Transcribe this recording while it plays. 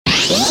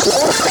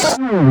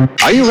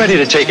Are you ready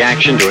to take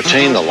action to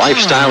attain the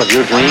lifestyle of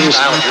your dreams?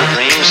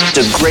 It's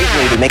a great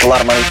way to make a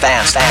lot of money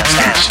fast.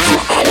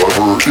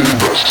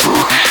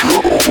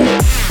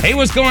 Hey,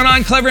 what's going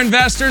on, Clever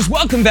Investors?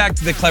 Welcome back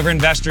to the Clever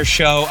Investor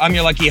Show. I'm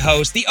your lucky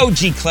host, the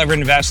OG Clever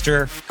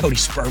Investor, Cody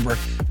Sperber.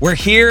 We're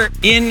here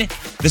in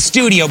the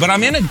studio, but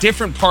I'm in a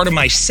different part of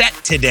my set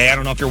today. I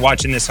don't know if you're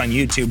watching this on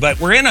YouTube, but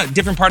we're in a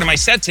different part of my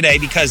set today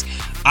because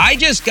I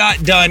just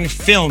got done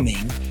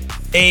filming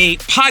a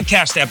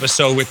podcast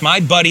episode with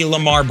my buddy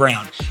Lamar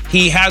Brown.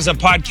 He has a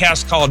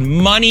podcast called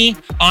Money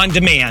on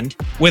Demand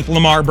with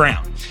Lamar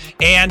Brown.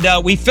 And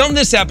we filmed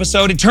this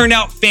episode. It turned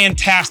out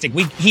fantastic.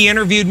 He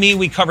interviewed me.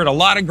 We covered a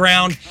lot of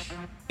ground.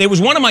 It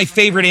was one of my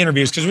favorite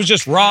interviews because it was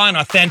just raw and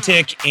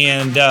authentic.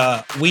 And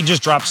we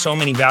just dropped so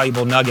many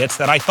valuable nuggets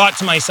that I thought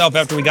to myself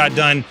after we got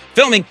done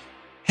filming,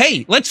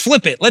 hey, let's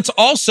flip it. Let's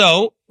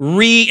also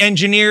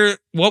re-engineer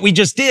what we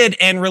just did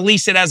and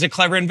release it as a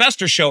Clever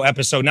Investor Show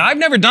episode. Now, I've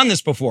never done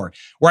this before,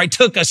 where I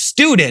took a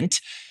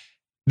student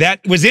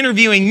that was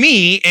interviewing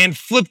me and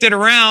flipped it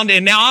around,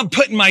 and now I'm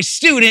putting my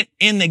student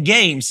in the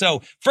game.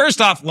 So first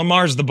off,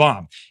 Lamar's the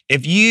bomb.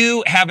 If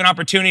you have an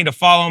opportunity to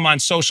follow him on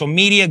social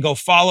media, go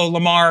follow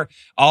Lamar.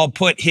 I'll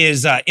put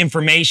his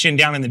information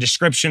down in the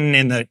description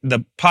in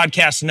the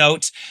podcast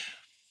notes.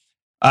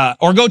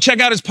 Or go check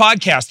out his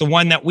podcast, the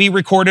one that we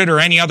recorded or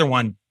any other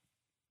one.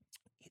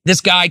 This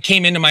guy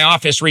came into my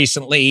office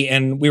recently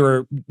and we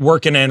were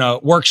working in a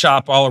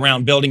workshop all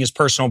around building his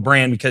personal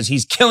brand because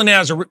he's killing it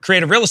as a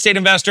creative real estate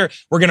investor.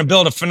 We're going to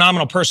build a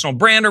phenomenal personal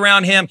brand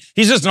around him.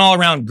 He's just an all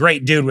around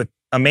great dude with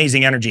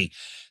amazing energy.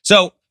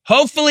 So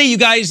hopefully you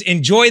guys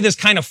enjoy this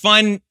kind of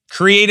fun,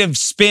 creative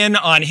spin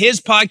on his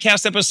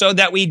podcast episode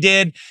that we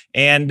did.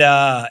 And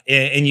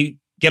you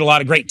get a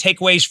lot of great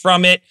takeaways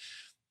from it.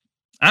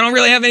 I don't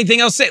really have anything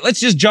else to say. Let's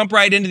just jump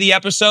right into the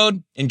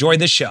episode. Enjoy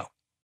this show.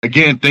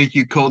 Again, thank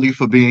you, Cody,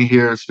 for being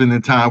here,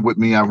 spending time with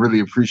me. I really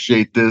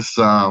appreciate this.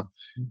 And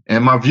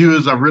my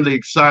viewers are really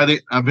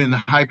excited. I've been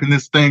hyping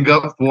this thing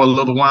up for a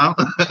little while.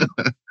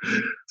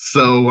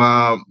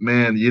 So,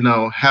 man, you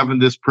know, having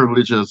this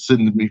privilege of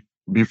sitting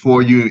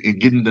before you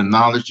and getting the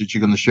knowledge that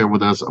you're going to share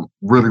with us, I'm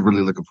really,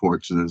 really looking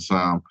forward to this.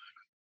 One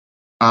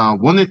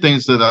of the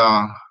things that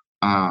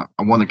I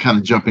want to kind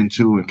of jump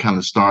into and kind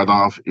of start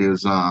off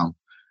is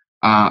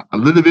a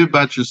little bit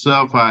about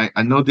yourself. I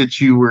know that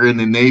you were in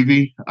the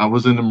Navy. I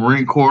was in the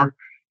Marine Corps.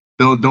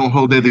 Don't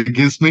hold that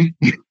against me.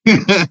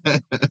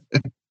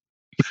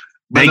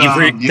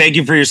 Thank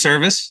you for your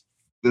service.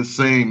 The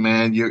same,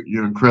 man.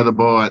 You're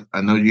incredible.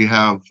 I know you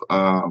have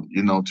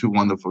two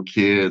wonderful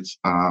kids.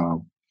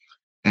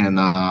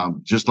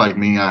 And just like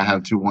me, I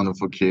have two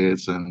wonderful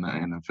kids and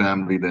a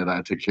family that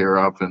I take care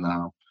of, and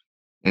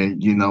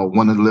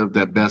want to live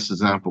that best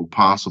example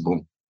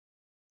possible.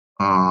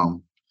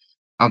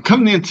 I'm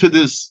coming into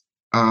this,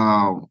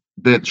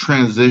 that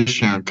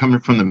transition, coming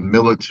from the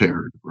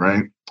military,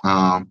 right?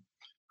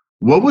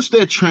 What was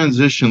that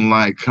transition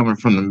like coming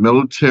from the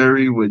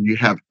military where you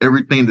have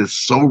everything that's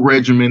so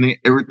regimented,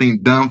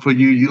 everything done for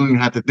you? You don't even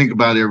have to think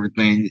about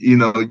everything. You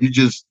know, you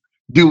just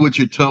do what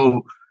you're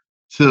told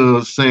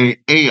to say,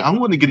 hey, I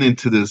want to get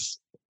into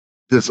this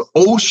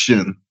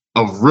ocean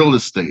of real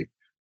estate.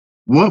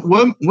 What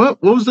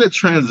was that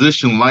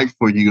transition like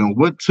for you? And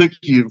what took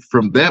you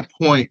from that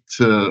point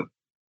to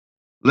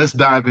let's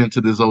dive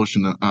into this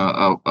ocean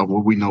of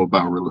what we know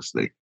about real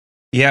estate?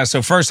 Yeah.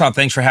 So first off,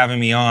 thanks for having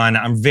me on.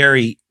 I'm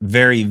very,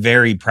 very,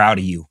 very proud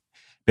of you.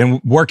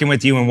 Been working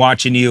with you and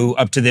watching you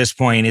up to this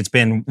point. It's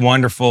been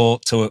wonderful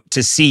to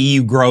see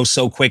you grow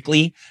so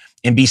quickly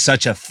and be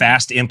such a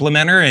fast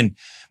implementer.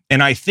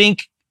 And I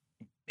think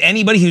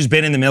anybody who's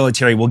been in the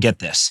military will get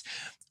this.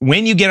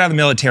 When you get out of the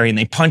military and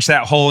they punch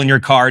that hole in your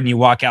card and you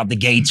walk out the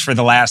gates for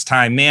the last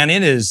time, man,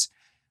 it is.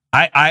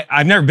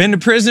 I've never been to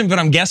prison, but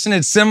I'm guessing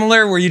it's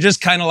similar where you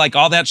just kind of like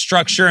all that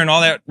structure and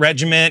all that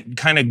regiment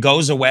kind of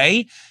goes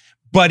away.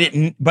 But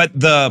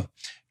the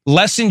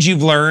lessons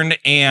you've learned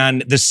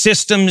and the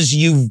systems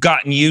you've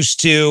gotten used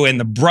to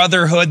and the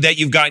brotherhood that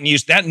you've gotten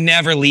used to, that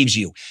never leaves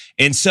you.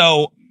 And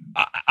so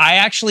I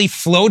actually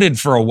floated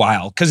for a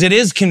while because it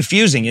is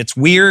confusing. It's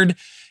weird.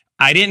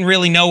 I didn't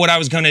really know what I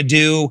was going to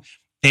do.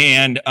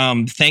 And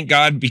thank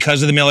God,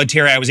 because of the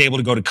military, I was able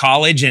to go to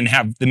college and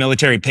have the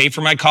military pay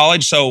for my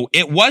college. So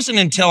it wasn't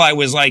until I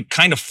was like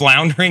kind of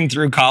floundering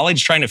through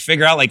college, trying to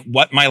figure out like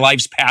what my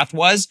life's path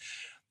was,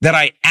 that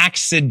I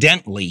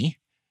accidentally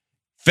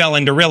fell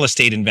into real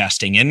estate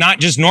investing, and not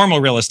just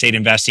normal real estate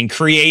investing,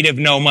 creative,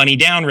 no money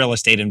down real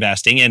estate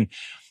investing. And,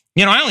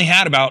 you know, I only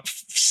had about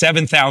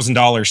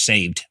 $7,000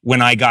 saved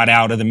when I got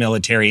out of the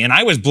military, and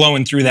I was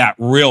blowing through that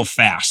real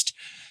fast.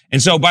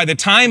 And so by the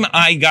time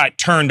I got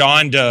turned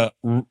on to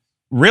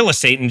real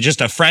estate, and just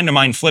a friend of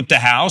mine flipped a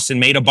house and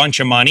made a bunch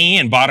of money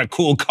and bought a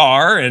cool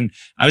car, and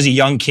I was a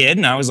young kid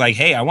and I was like,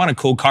 hey, I want a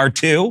cool car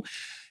too.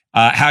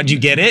 How'd you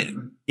get it?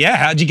 Yeah,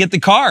 how'd you get the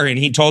car? And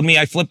he told me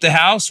I flipped the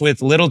house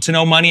with little to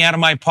no money out of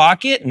my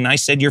pocket. And I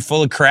said, you're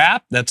full of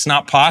crap. That's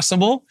not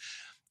possible.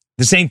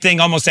 The same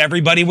thing almost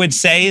everybody would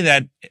say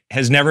that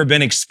has never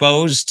been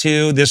exposed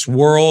to this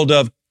world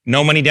of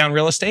no money down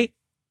real estate.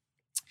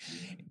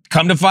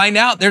 come to find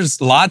out, there's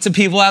lots of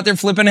people out there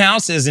flipping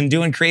houses and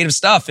doing creative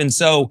stuff. And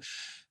so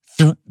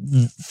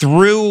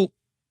through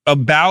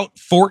about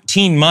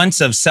 14 months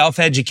of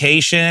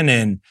self-education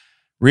and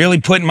really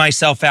putting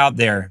myself out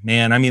there,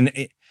 man, I mean,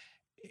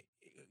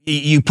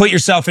 you put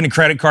yourself into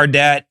credit card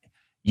debt.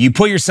 You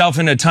put yourself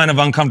in a ton of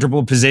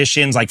uncomfortable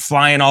positions, like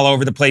flying all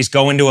over the place,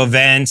 going to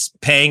events,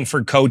 paying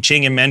for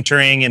coaching and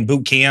mentoring and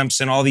boot camps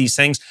and all these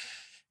things.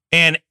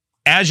 And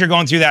as you're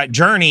going through that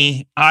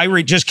journey,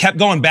 I just kept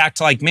going back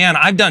to like, man,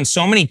 I've done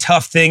so many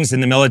tough things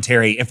in the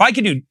military. If I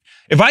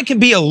could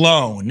be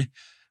alone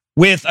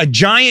with a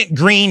giant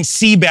green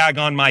sea bag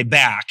on my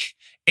back,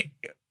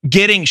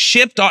 getting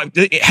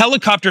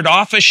helicoptered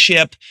off a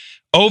ship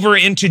over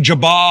into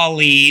Jabal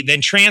Ali,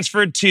 then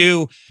transferred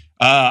to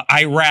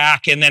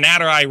Iraq, and then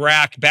out of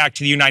Iraq back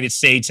to the United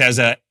States as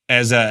a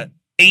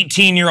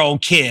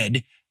 18-year-old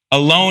kid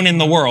alone in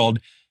the world,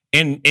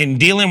 and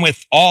dealing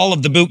with all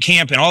of the boot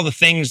camp and all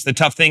the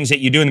tough things that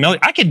you do in the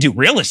military. I could do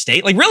real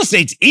estate. Like, real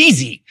estate's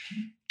easy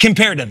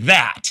compared to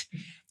that.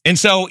 And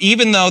so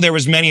even though there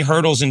was many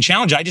hurdles and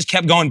challenges, I just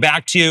kept going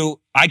back to,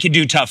 I could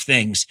do tough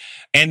things.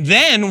 And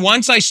then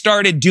once I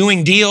started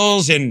doing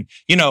deals and,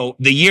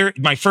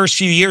 my first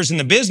few years in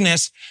the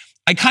business,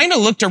 I kind of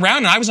looked around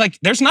and I was like,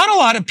 there's not a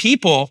lot of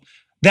people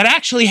that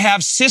actually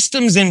have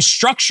systems and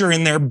structure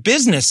in their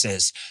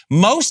businesses.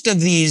 Most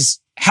of these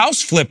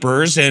house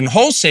flippers and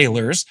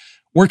wholesalers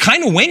were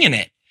kind of winging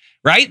it,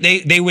 right?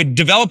 They would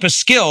develop a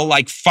skill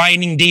like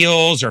finding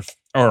deals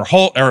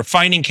or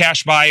finding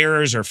cash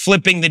buyers or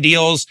flipping the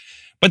deals,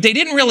 but they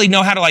didn't really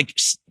know how to like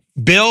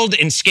build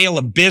and scale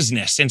a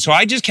business. And so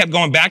I just kept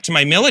going back to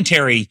my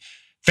military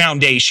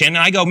foundation. And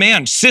I go,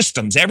 man,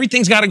 systems,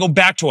 everything's got to go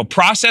back to a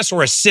process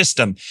or a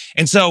system.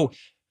 And so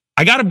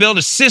I got to build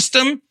a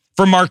system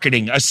for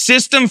marketing, a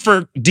system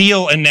for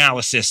deal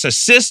analysis, a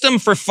system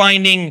for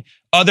finding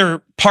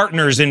other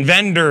partners and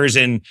vendors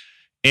and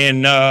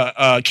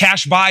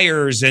cash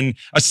buyers, and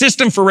a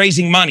system for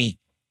raising money.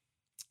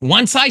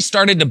 Once I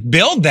started to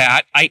build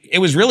that, it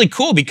was really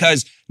cool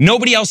because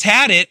nobody else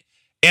had it,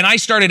 and I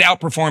started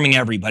outperforming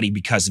everybody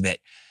because of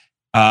it.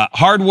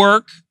 Hard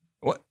work,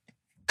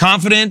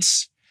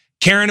 confidence,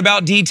 caring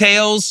about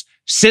details,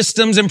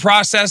 systems and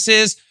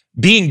processes,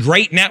 being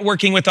great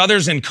networking with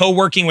others and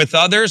co-working with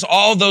others,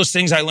 all those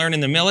things I learned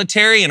in the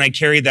military, and I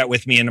carried that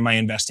with me into my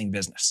investing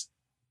business.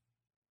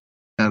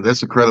 Yeah,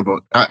 that's incredible.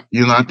 I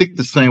think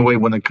the same way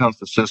when it comes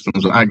to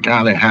systems. I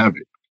gotta have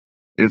it.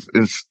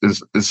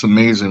 It's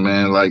amazing,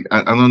 man. Like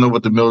I don't know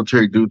what the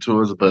military do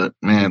to us, but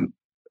man,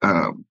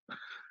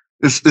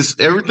 it's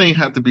everything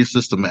has to be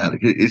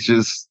systematic.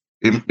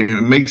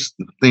 It makes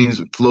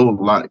things flow a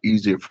lot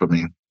easier for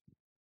me.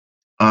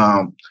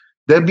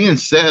 That being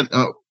said,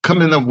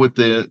 coming up with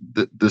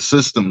the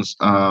systems,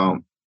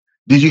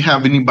 did you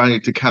have anybody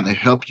to kind of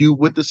help you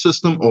with the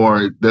system,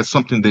 or that's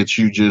something that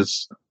you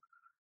just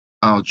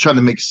try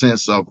to make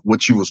sense of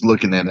what you was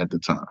looking at the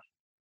time?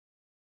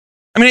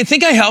 I mean, I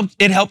think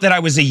it helped that I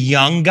was a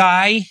young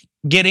guy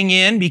getting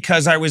in,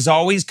 because I was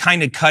always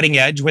kind of cutting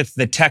edge with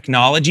the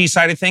technology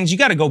side of things. You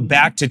got to go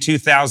back to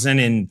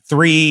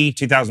 2003,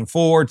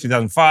 2004,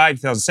 2005,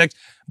 2006,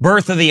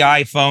 birth of the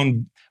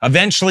iPhone,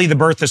 eventually the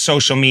birth of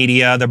social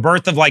media, the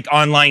birth of like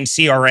online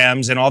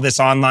CRMs and all this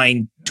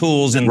online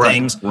tools and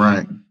things.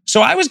 Right.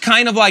 So I was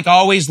kind of like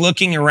always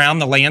looking around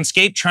the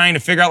landscape, trying to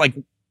figure out like,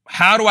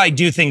 how do I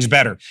do things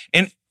better?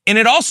 And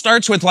it all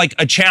starts with like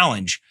a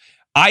challenge.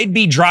 I'd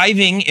be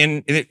driving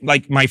in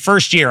like my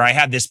first year, I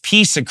had this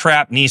piece of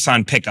crap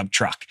Nissan pickup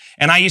truck.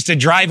 And I used to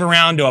drive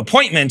around to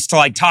appointments to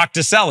like talk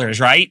to sellers,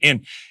 right?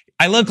 And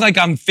I look like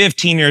I'm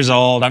 15 years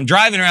old. I'm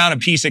driving around a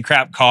piece of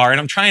crap car, and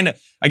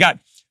I got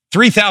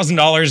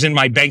 $3,000 in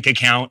my bank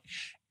account,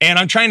 and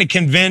I'm trying to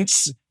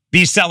convince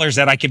these sellers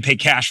that I can pay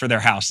cash for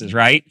their houses,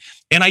 right?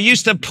 And I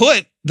used to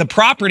put the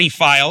property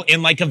file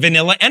in like a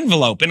vanilla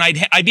envelope, and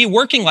I'd be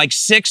working like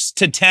 6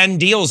 to 10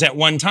 deals at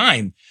one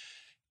time.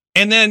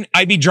 And then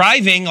I'd be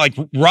driving, like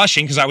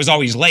rushing, because I was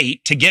always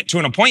late to get to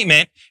an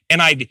appointment,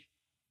 and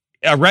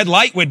a red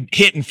light would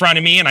hit in front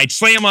of me, and I'd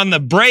slam on the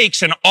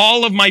brakes, and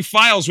all of my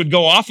files would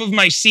go off of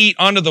my seat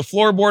onto the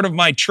floorboard of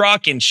my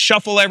truck and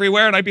shuffle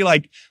everywhere. And I'd be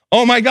like,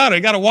 oh my God,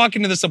 I got to walk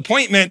into this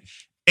appointment,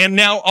 and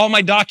now all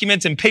my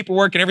documents and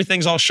paperwork and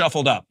everything's all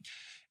shuffled up.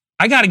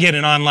 I got to get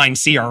an online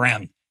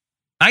CRM.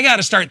 I got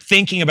to start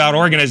thinking about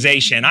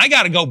organization. I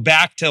got to go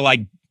back to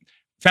like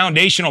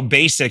foundational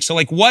basics. So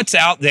like, what's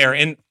out there?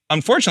 And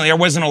unfortunately, there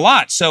wasn't a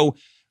lot. So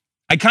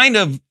I kind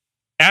of,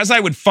 as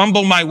I would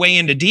fumble my way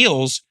into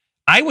deals,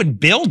 I would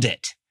build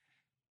it.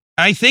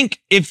 I think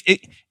if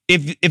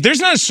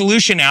there's not a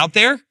solution out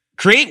there,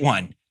 create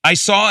one. I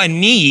saw a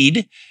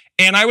need,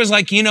 and I was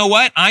like, you know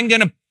what? I'm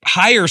going to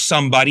hire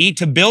somebody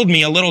to build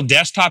me a little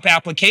desktop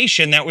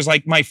application that was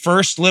like my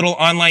first little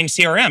online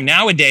CRM.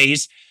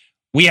 Nowadays,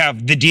 we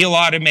have the Deal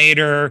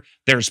Automator,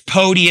 there's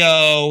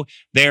Podio,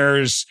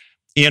 there's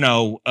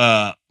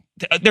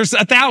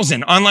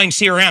 1,000 online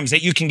CRMs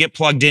that you can get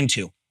plugged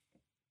into.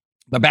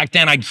 But back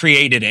then I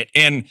created it.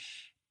 And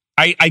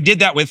I did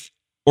that with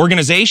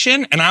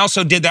organization, and I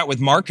also did that with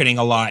marketing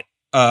a lot.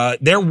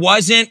 there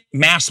wasn't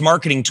mass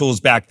marketing tools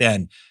back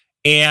then.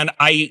 And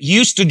I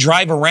used to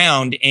drive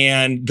around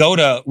and go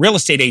to real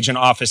estate agent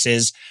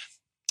offices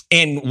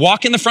and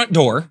walk in the front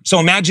door. So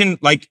imagine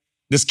like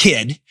this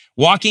kid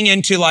walking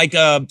into like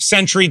a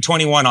Century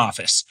 21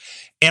 office.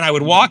 And I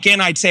would walk in,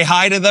 I'd say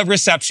hi to the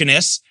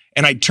receptionist,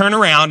 and I'd turn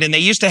around, and they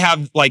used to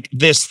have like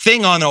this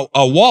thing on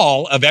a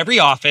wall of every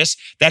office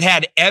that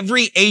had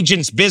every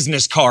agent's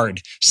business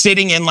card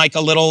sitting in like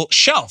a little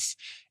shelf.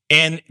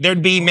 And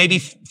there'd be maybe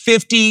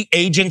 50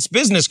 agents'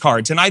 business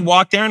cards. And I'd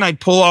walk there and I'd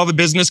pull all the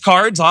business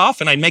cards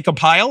off and I'd make a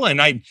pile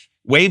and I'd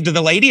wave to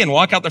the lady and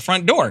walk out the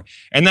front door.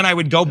 And then I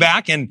would go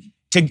back and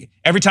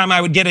every time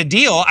I would get a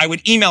deal, I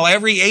would email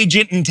every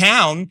agent in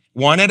town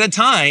one at a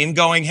time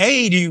going,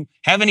 hey, do you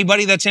have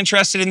anybody that's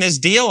interested in this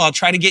deal? I'll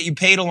try to get you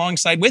paid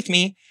alongside with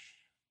me.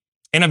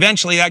 And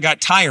eventually that got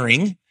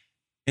tiring.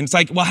 And it's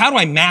like, well, how do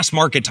I mass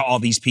market to all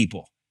these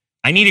people?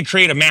 I need to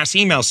create a mass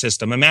email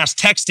system, a mass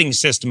texting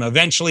system,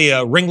 eventually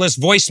a ringless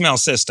voicemail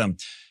system.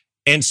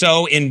 And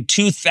so in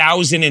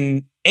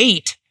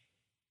 2008,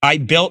 I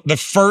built the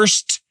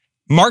first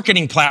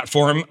marketing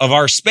platform of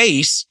our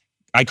space.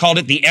 I called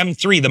it the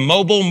M3, the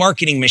mobile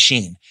marketing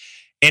machine.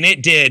 And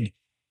it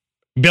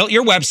built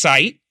your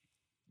website,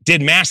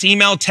 did mass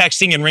email,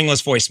 texting, and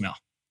ringless voicemail.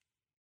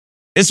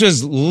 This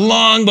was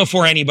long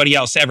before anybody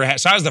else ever had.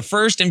 So I was the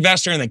first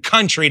investor in the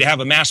country to have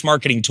a mass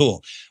marketing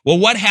tool. Well,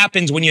 what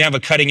happens when you have a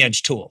cutting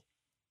edge tool?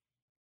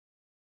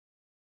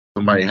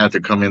 Somebody had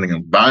to come in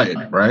and buy it,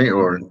 right?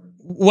 Or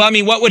well, I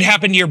mean, what would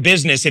happen to your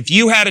business if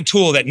you had a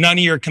tool that none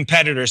of your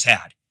competitors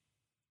had?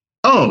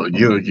 Oh,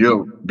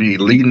 you'll be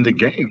leading the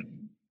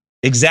game.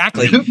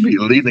 Exactly. You'll be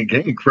leading the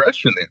game,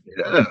 crushing it.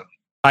 Yeah.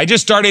 I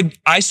started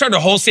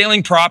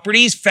wholesaling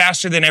properties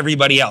faster than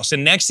everybody else.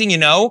 And next thing you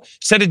know,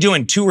 instead of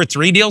doing 2 or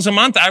 3 deals a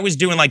month, I was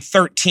doing like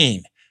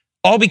 13,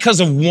 all because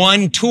of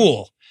one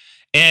tool.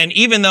 And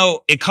even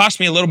though it cost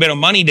me a little bit of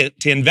money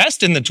to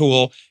invest in the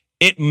tool,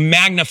 it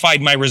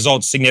magnified my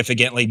results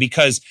significantly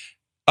because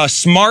a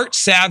smart,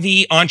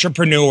 savvy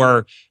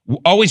entrepreneur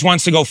always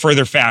wants to go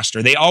further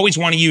faster. They always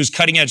want to use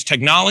cutting edge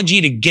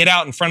technology to get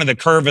out in front of the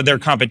curve of their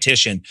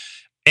competition.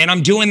 And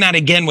I'm doing that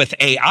again with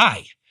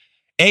AI.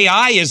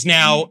 AI is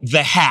now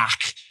the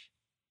hack.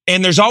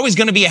 And there's always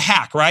going to be a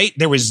hack, right?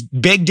 There was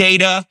big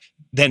data,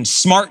 then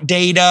smart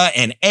data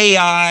and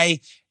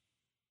AI.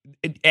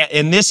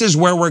 And this is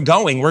where we're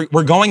going.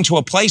 We're going to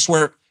a place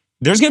where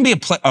there's going to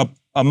be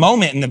a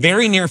moment in the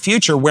very near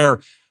future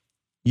where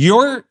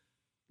your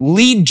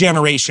lead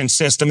generation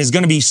system is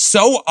going to be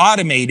so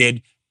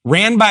automated,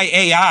 ran by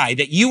AI,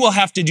 that you will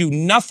have to do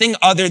nothing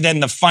other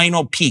than the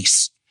final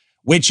piece,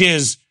 which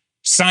is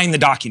sign the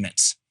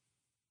documents.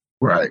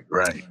 Right.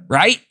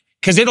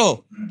 Because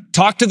it'll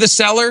talk to the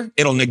seller,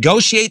 it'll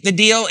negotiate the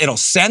deal, it'll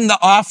send the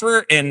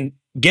offer and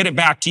get it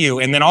back to you.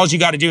 And then all you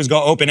got to do is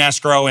go open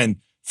escrow and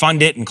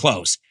fund it and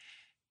close.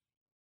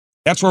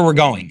 That's where we're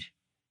going.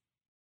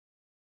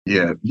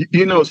 Yeah.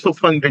 You know, it's so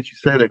funny that you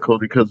say that,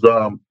 Cody, because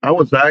I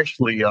was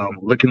actually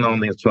looking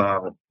on this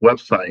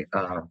website.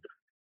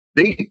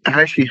 They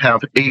actually have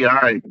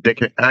AI that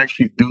can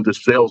actually do the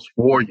sales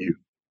for you.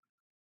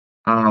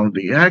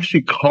 They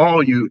actually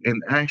call you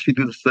and actually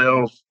do the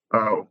sales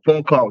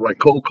phone call, like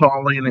cold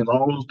calling and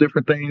all those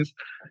different things.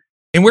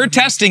 And we're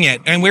testing it,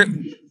 and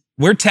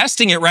we're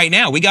testing it right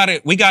now. We got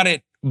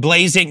it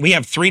blazing. We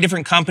have 3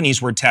 different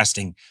companies we're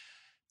testing.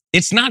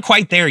 It's not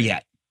quite there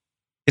yet.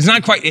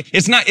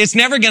 It's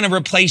never going to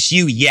replace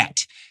you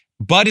yet,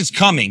 but it's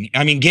coming.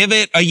 I mean, give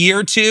it a year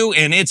or 2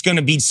 and it's going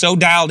to be so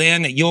dialed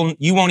in that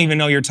you won't even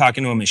know you're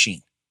talking to a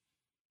machine.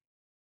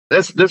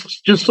 This is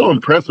just so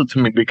impressive to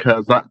me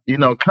because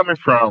coming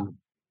from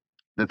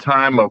the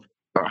time of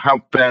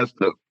how fast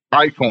the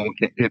iPhone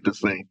can hit the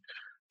scene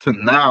to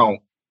now,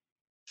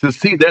 to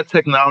see that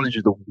technology,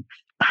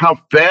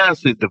 how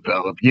fast it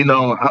developed.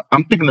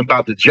 I'm thinking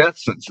about the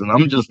Jetsons, and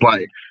I'm just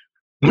like,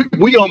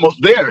 we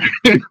almost there,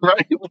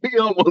 right? We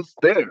almost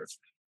there.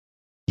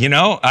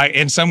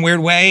 In some weird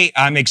way,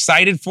 I'm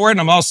excited for it,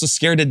 and I'm also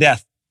scared to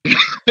death of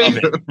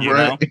it.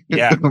 Right.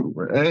 Yeah.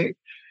 Right.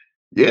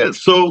 Yeah.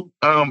 So,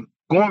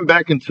 going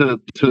back into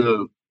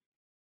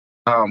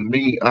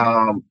me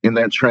in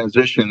that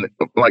transition,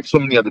 like so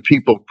many other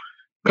people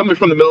coming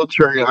from the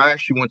military, I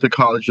actually went to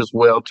college as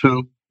well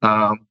too.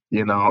 The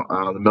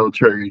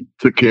military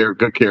took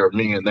good care of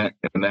me in that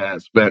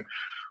aspect.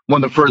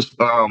 One of the first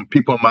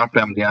people in my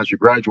family to actually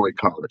graduate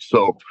college.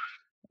 So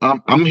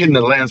I'm hitting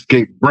the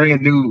landscape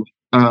brand new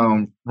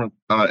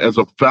as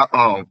a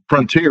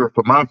frontier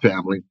for my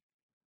family.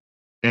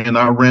 And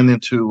I ran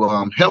into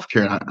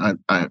healthcare.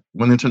 I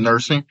went into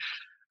nursing.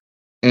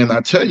 And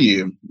I tell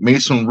you,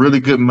 made some really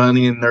good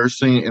money in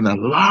nursing. And a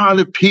lot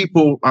of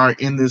people are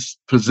in this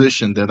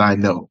position that I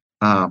know.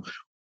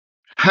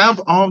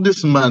 Have all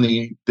this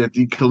money that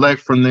they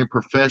collect from their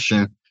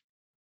profession,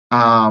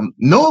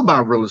 know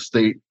about real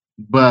estate,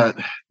 but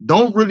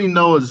don't really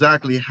know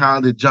exactly how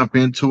to jump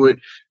into it.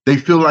 They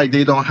feel like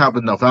they don't have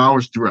enough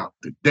hours throughout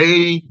the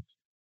day.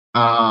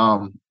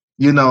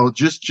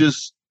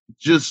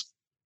 Just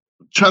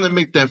trying to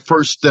make that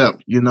first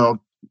step,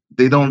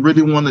 they don't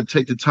really want to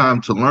take the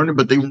time to learn it,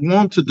 but they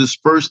want to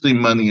disperse their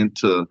money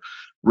into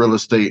real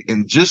estate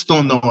and just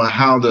don't know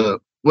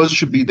what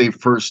should be their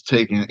first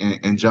take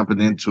and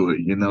jumping into it,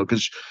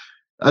 because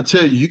I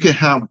tell you, you can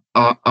have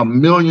a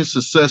million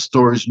success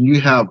stories and you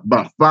have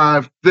about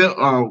five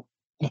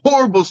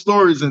horrible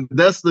stories, and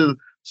that's the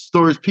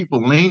stories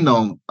people lean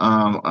on,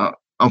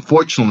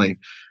 unfortunately.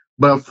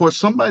 But for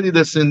somebody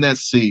that's in that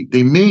seat,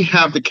 they may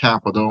have the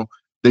capital.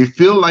 They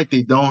feel like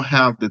they don't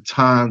have the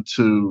time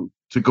to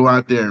go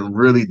out there and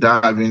really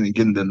dive in and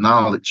get the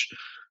knowledge,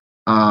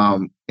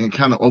 and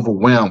kind of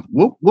overwhelmed.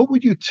 What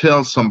would you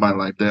tell somebody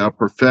like that, a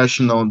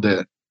professional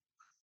that,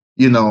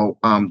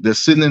 they're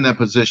sitting in that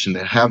position,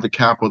 they have the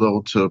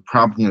capital to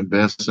probably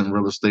invest in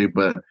real estate,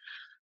 but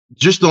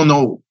just don't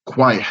know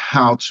quite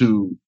how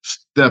to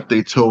step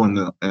their toe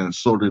in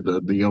sort of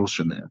the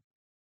ocean there?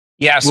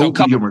 Yeah. So what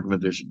would be your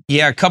recommendation?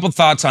 Yeah, a couple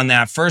thoughts on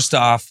that. First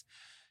off,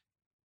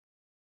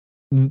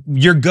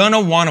 you're going to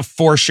want to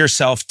force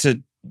yourself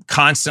to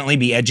constantly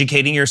be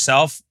educating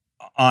yourself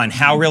on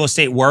how real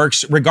estate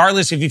works,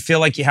 regardless if you feel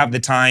like you have the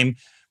time.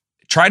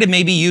 Try to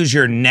maybe use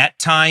your net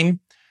time.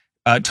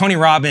 Tony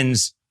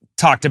Robbins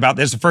talked about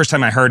this. The first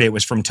time I heard it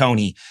was from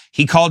Tony.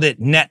 He called it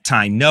net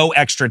time, no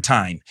extra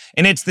time.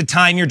 And it's the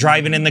time you're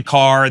driving in the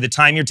car, the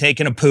time you're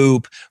taking a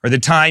poop, or the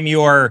time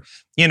you're,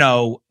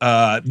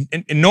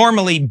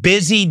 normally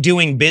busy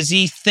doing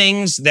busy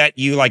things that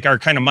you like are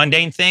kind of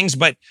mundane things,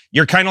 but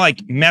you're kind of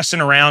like messing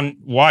around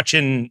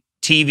watching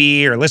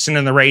TV or listening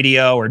to the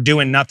radio or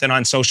doing nothing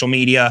on social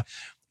media.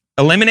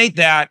 Eliminate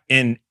that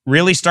and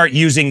really start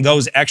using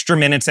those extra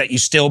minutes that you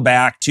still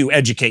back to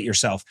educate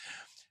yourself.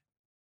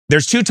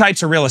 There's two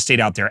types of real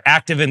estate out there,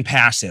 active and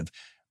passive.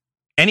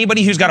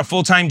 Anybody who's got a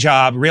full-time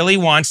job really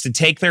wants to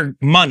take their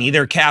money,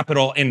 their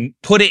capital, and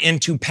put it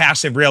into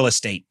passive real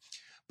estate.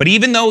 But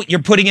even though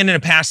you're putting it into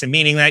passive,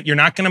 meaning that you're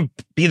not going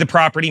to be the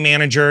property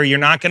manager, you're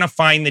not going to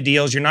find the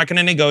deals, you're not going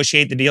to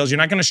negotiate the deals, you're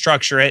not going to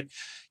structure it,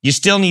 you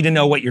still need to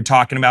know what you're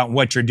talking about and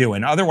what you're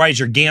doing. Otherwise,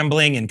 you're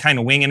gambling and kind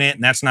of winging it,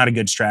 and that's not a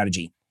good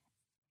strategy.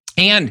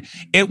 And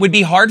it would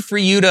be hard for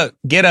you to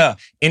get an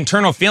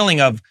internal feeling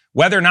of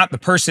whether or not the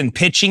person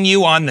pitching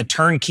you on the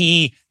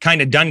turnkey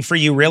kind of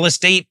done-for-you real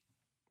estate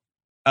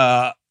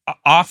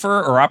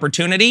offer or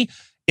opportunity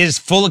is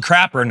full of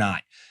crap or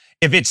not.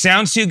 If it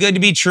sounds too good to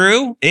be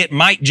true, it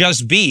might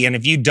just be. And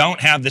if you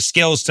don't have the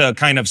skills to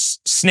kind of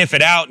sniff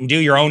it out and do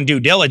your own due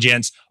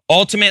diligence,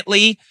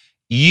 ultimately,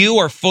 you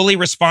are fully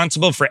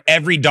responsible for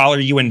every dollar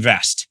you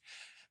invest.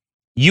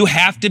 You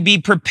have to be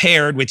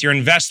prepared with your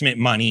investment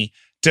money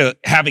to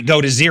have it go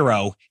to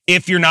zero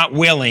if you're not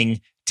willing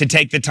to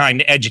take the time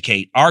to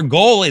educate. Our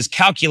goal is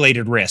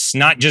calculated risks,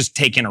 not just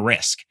taking a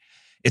risk.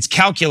 It's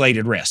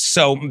calculated risks.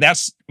 So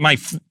that's my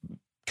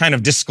kind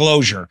of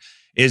disclosure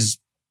is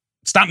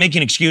stop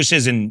making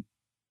excuses and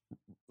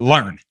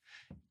learn.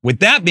 With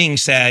that being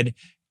said,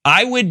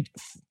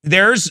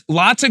 there's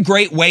lots of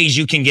great ways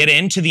you can get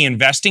into the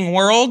investing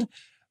world.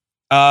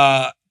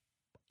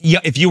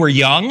 If you were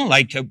young,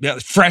 like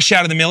fresh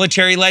out of the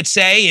military, let's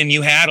say, and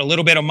you had a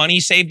little bit of money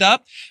saved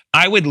up,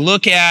 I would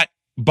look at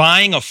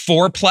buying a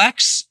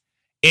fourplex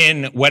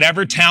in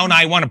whatever town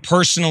I want to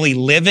personally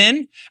live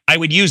in. I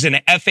would use an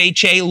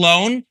FHA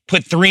loan,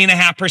 put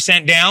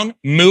 3.5% down,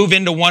 move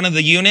into one of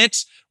the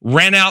units,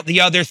 rent out the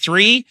other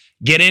 3,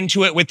 get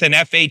into it with an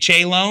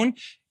FHA loan.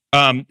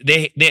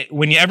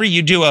 Whenever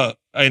you do a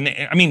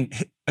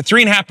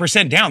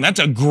 3.5% down, that's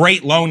a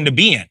great loan to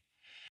be in.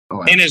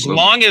 Oh, and as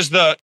long as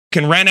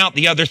can rent out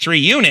the other 3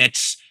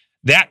 units,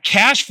 that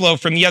cash flow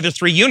from the other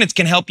 3 units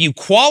can help you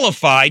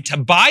qualify to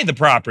buy the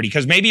property.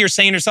 Because maybe you're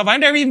saying to yourself,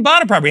 I've never even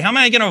bought a property. How am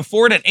I going to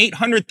afford an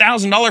 $800,000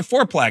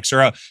 fourplex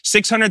or a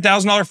 $600,000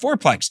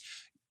 fourplex?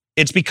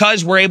 It's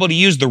because we're able to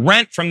use the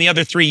rent from the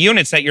other 3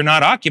 units that you're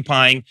not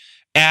occupying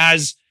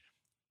as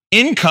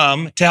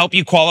income to help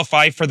you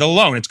qualify for the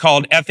loan. It's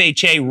called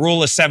FHA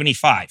Rule of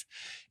 75.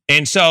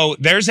 And so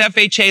there's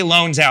FHA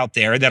loans out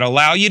there that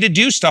allow you to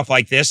do stuff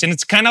like this. And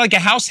it's kind of like a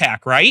house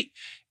hack, right?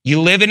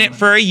 You live in it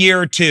for a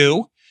year or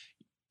 2.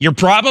 You're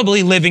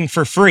probably living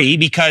for free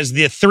because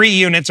the 3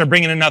 units are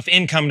bringing enough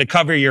income to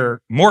cover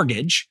your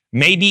mortgage,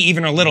 maybe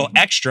even a little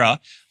extra.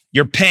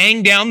 You're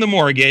paying down the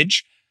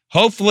mortgage.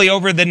 Hopefully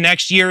over the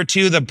next year or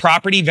 2, the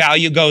property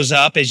value goes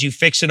up as you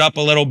fix it up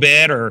a little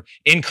bit or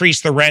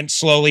increase the rent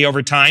slowly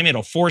over time.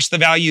 It'll force the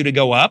value to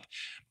go up.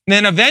 And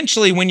then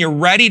eventually when you're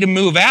ready to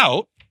move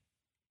out,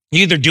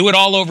 you either do it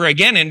all over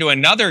again into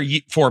another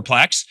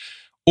fourplex,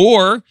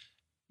 or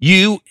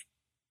you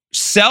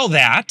sell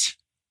that,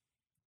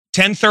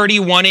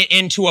 1031 it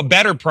into a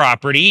better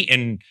property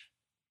and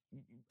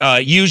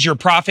use your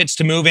profits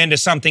to move into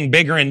something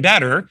bigger and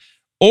better,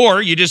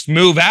 or you just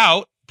move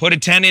out, put a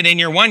tenant in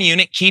your 1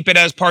 unit, keep it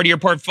as part of your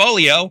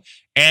portfolio,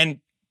 and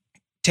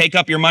take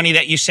up your money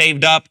that you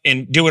saved up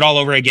and do it all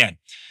over again.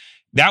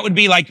 That would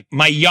be like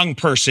my young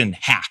person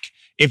hack.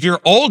 If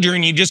you're older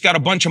and you just got a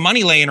bunch of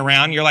money laying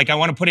around, you're like, I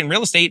want to put it in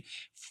real estate,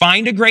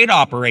 find a great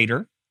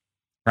operator,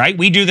 right?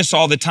 We do this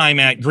all the time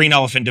at Green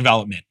Elephant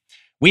Development.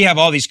 we have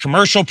all these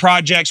commercial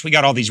projects. We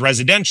got all these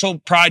residential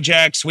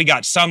projects. We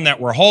got some that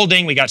we're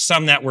holding. We got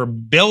some that we're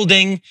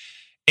building.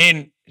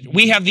 And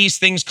we have these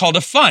things called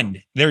a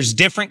fund. There's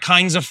different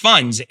kinds of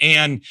funds.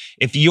 And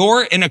if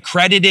you're an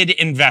accredited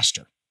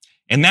investor,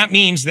 and that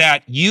means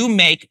that you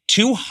make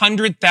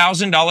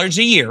 $200,000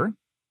 a year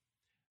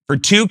for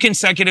 2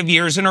 consecutive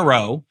years in a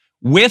row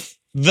with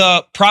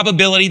the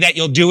probability that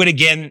you'll do it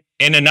again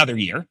in another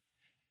year.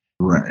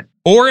 Right.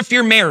 Or if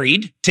you're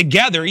married,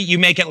 together you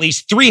make at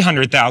least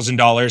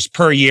 $300,000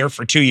 per year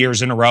for 2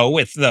 years in a row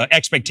with the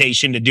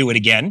expectation to do it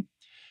again.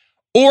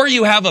 Or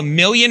you have $1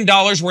 million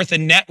worth of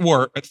net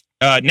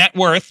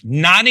worth,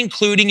 not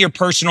including your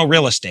personal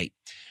real estate.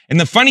 And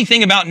the funny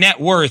thing about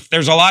net worth,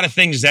 there's a lot of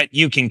things that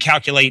you can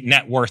calculate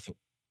net worth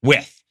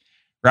with,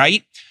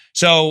 right?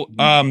 So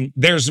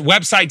there's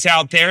websites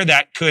out there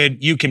that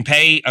you can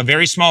pay a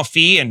very small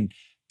fee and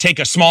take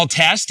a small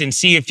test and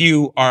see if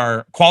you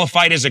are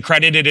qualified as an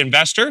accredited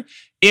investor.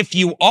 If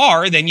you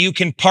are, then you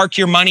can park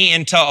your money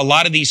into a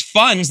lot of these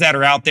funds that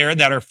are out there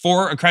that are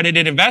for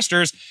accredited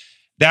investors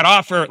that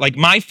offer, like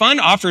my fund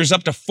offers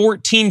up to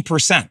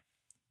 14%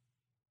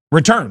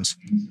 returns.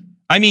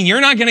 I mean,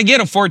 you're not going to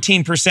get a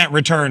 14%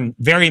 return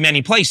very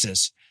many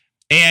places.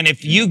 And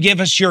if you give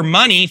us your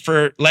money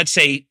for, let's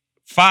say,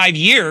 5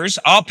 years,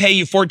 I'll pay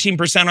you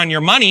 14% on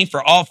your money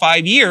for all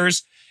 5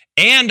 years.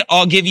 And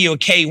I'll give you a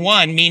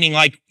K1, meaning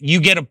like you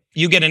get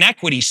an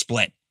equity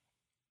split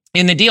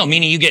in the deal,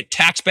 meaning you get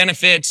tax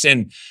benefits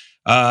and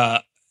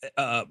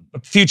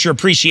future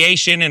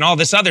appreciation and all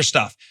this other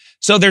stuff.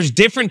 So there's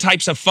different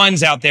types of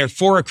funds out there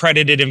for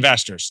accredited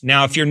investors.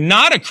 Now, if you're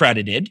not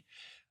accredited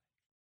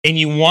and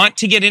you want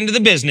to get into the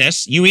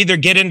business, you either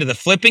get into the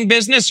flipping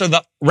business or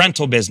the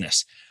rental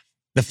business.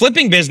 The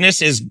flipping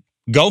business is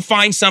go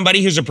find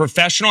somebody who's a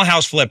professional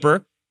house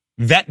flipper,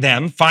 vet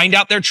them, find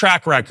out their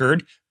track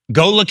record,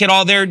 go look at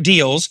all their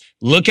deals,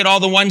 look at all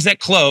the ones that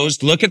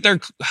closed, look at their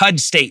HUD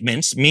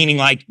statements, meaning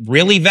like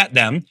really vet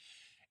them,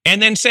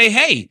 and then say,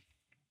 hey,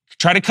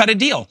 try to cut a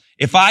deal.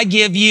 If I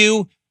give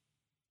you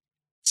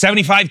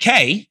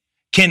 $75K,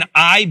 can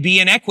I be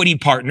an equity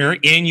partner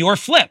in your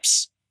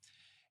flips?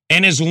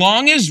 And as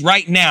long as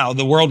right now,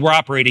 the world we're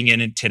operating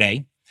in it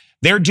today,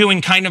 they're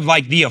doing kind of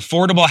like the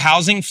affordable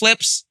housing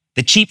flips,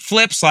 the cheap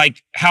flips,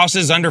 like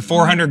houses under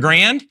 400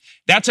 grand.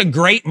 That's a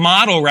great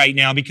model right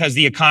now because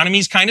the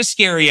economy's kind of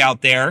scary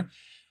out there.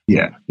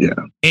 Yeah.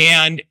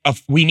 And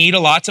we need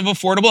lots of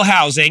affordable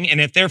housing.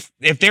 And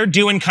if they're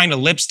doing kind of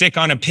lipstick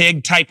on a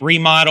pig type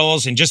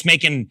remodels and just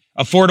making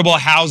affordable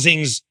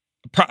housings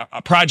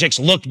projects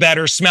look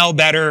better, smell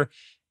better,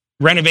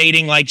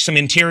 renovating like some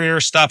interior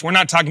stuff. We're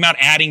not talking about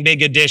adding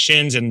big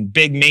additions and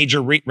big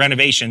major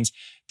renovations.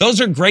 Those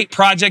are great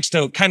projects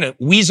to kind of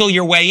weasel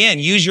your way in.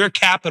 Use your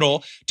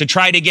capital to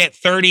try to get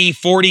 30,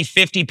 40,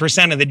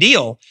 50% of the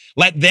deal.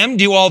 Let them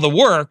do all the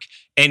work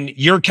and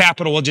your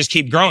capital will just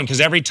keep growing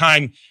because every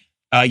time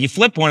you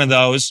flip one of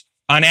those,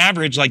 on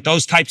average, like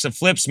those types of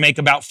flips make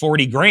about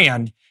 40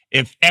 grand.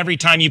 If every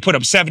time you put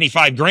up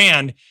 75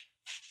 grand,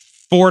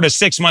 4 to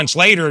 6 months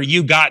later,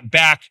 you got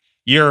back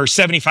your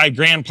 75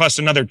 grand plus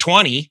another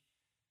 20,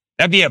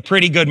 that'd be a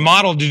pretty good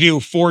model to do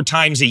 4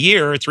 times a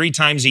year or 3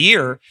 times a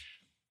year.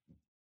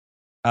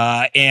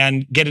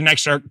 And get an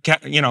extra,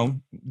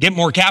 get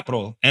more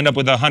capital, end up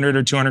with 100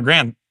 or 200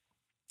 grand.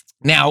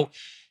 Now,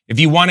 if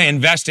you want to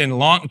invest in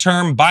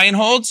long-term buy and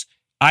holds,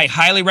 I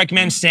highly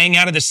recommend staying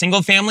out of the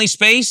single family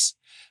space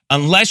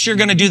unless you're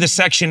going to do the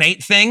Section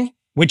 8 thing,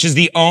 which is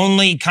the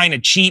only kind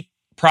of cheap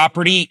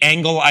property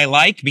angle I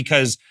like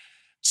because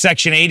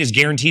Section 8 is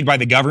guaranteed by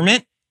the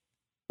government.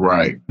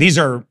 Right. These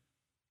are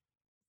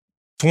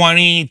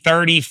 $20,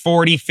 $30,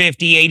 $40,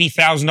 $50,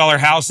 $80,000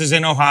 houses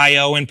in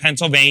Ohio and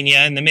Pennsylvania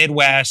and the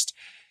Midwest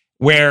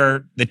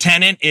where the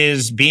tenant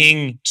is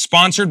being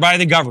sponsored by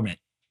the government.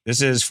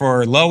 This is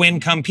for low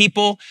income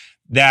people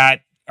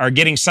that are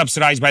getting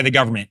subsidized by the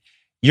government.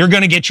 You're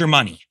going to get your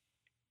money,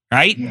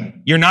 right? Yeah.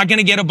 You're not going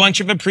to get a bunch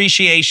of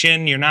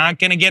appreciation. You're not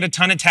going to get a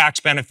ton of tax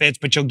benefits,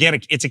 but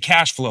it's a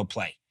cash flow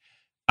play.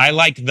 I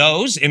like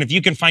those. And if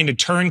you can find a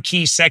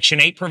turnkey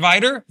Section 8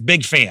 provider,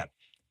 big fan.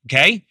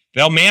 Okay.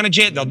 They'll manage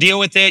it. They'll deal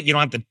with it. You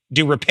don't have to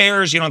do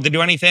repairs. You don't have to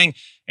do anything.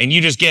 And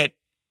you just get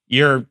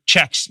your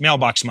checks,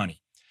 mailbox money.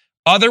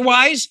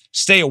 Otherwise,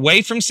 stay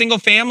away from single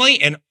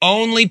family and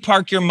only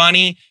park your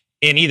money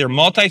in either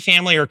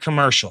multifamily or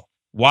commercial.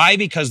 Why?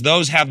 Because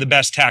those have the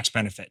best tax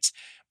benefits.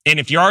 And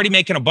if you're already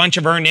making a bunch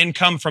of earned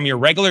income from your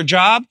regular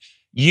job,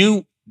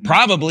 you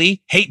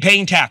probably hate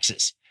paying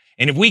taxes.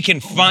 And if we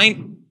can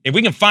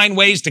find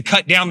ways to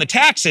cut down the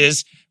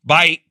taxes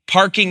by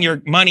parking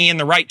your money in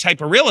the right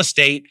type of real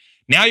estate,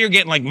 now you're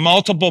getting like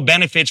multiple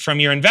benefits from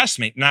your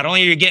investment. Not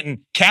only are you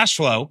getting cash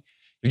flow,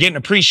 you're getting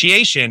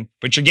appreciation,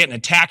 but you're getting a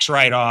tax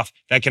write-off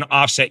that can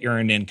offset your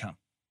earned income.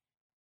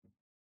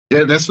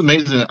 Yeah, that's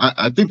amazing.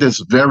 I think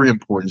that's very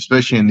important,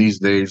 especially in these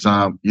days,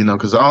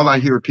 because all I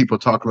hear people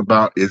talking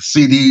about is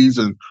CDs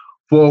and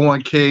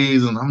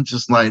 401ks, and I'm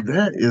just like,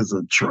 that is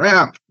a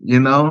trap, You're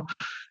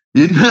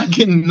not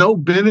getting no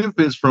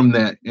benefits from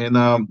that. And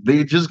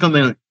they're just going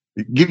to,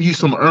 give you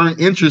some earned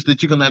interest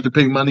that you're gonna have to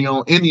pay money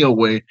on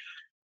anyway,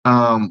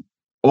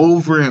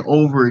 over and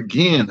over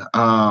again.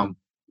 So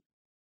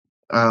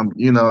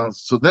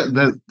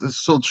that's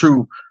so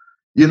true.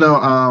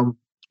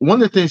 One of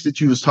the things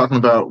that you was talking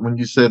about when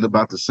you said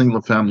about the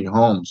single family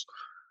homes,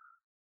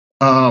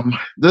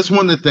 that's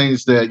one of the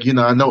things that,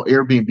 I know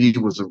Airbnb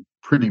was a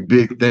pretty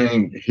big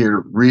thing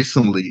here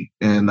recently,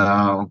 and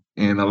a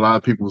lot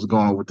of people was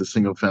going with the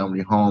single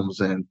family homes,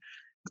 and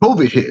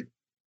COVID hit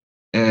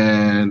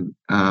and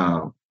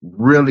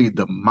really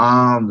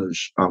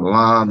demolished a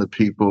lot of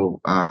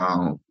people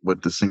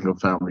with the single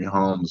family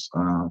homes.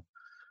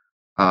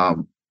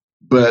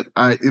 But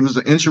it was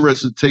an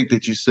interesting take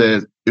that you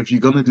said, if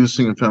you're going to do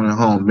single family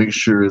home, make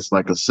sure it's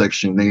like a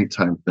Section 8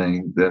 type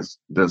thing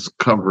that's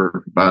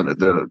covered by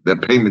the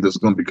payment that's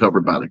going to be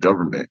covered by the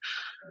government.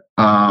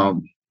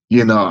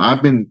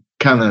 I've been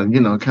kind of,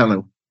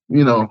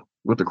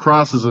 with the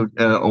crosses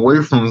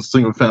away from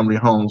single family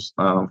homes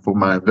for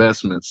my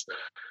investments,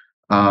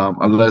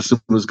 unless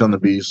it was going to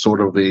be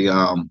sort of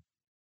a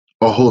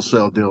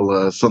wholesale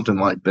deal, something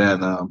like that.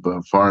 But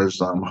as far as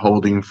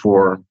holding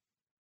for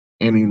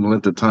any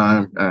length of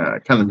time, I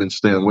kind of been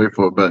staying away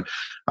from it. But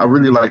I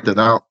really like that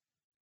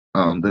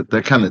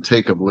that kind of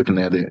take of looking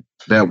at it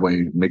that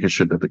way, making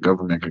sure that the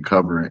government can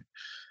cover it.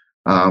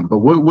 But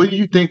what do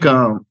you think?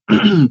 As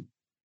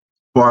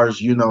far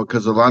as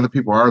because a lot of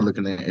people are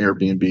looking at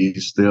Airbnb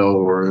still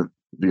or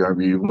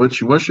VRB.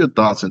 What's your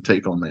thoughts and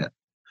take on that?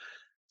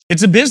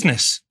 It's a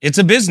business. It's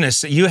a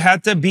business. You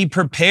have to be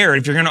prepared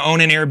if you're going to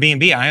own an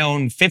Airbnb. I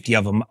own 50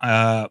 of them.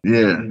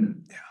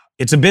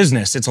 It's a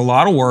business. It's a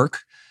lot of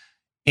work.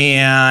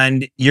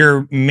 And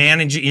you're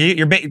managing,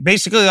 you're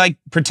basically like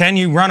pretend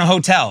you run a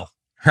hotel,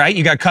 right?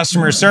 You got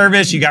customer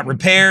service, you got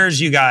repairs,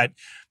 you got,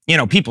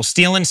 people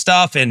stealing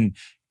stuff and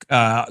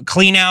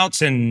clean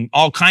outs and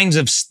all kinds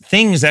of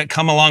things that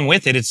come along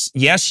with it.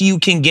 Yes, you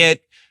can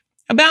get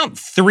about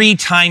 3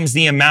 times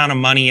the amount of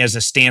money as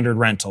a standard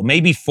rental,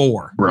 maybe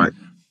 4.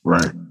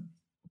 Right.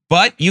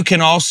 But you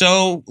can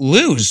also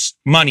lose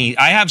money.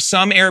 I have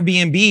some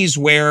Airbnbs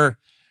where,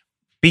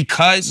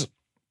 because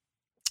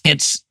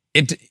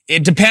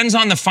it depends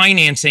on the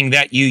financing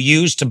that you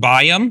use to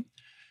buy them,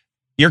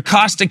 your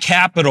cost of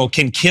capital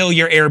can kill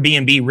your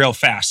Airbnb real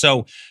fast.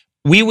 So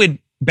we would,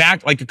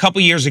 back like a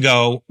couple years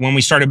ago when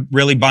we started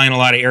really buying a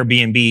lot of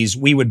Airbnbs,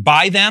 we would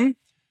buy them,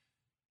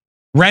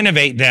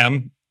 renovate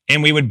them,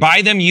 and we would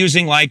buy them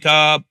using like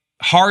a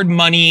hard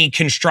money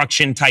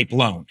construction type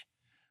loan,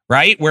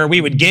 right? Where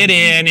we would get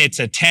in, it's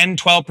a 10,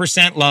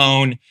 12%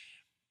 loan.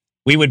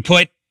 We would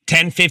put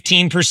 10,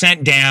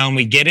 15% down.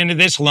 We'd get into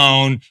this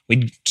loan.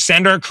 We'd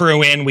send our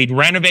crew in. We'd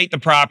renovate the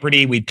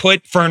property. We'd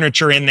put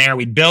furniture in there.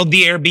 We'd build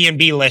the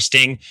Airbnb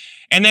listing.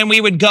 And then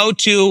we would go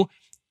to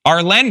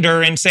our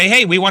lender and say,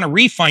 hey, we want to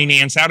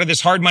refinance out of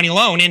this hard money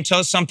loan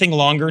into something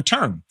longer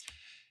term.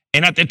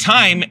 And at the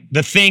time,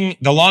 the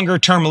longer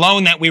term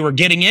loan that we were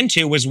getting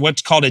into was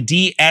what's called a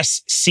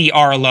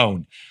DSCR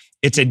loan.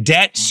 It's a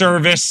debt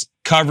service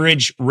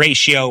coverage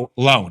ratio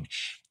loan.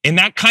 And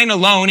that kind of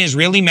loan is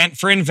really meant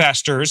for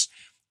investors.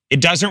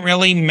 It doesn't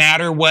really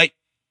matter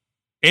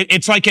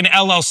it's like an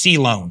LLC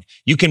loan.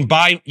 You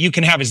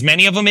can have as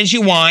many of them as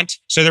you want.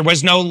 So there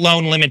was no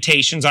loan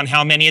limitations on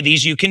how many of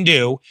these you can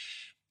do.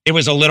 It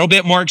was a little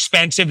bit more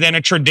expensive than a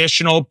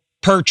traditional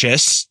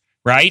purchase,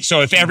 right?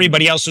 So if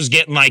everybody else was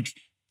getting like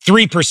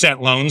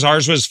 3% loans,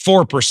 ours was 4%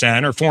 or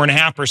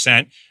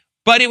 4.5%,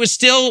 but it's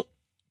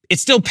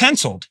still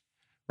penciled,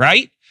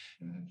 right?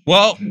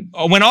 Well,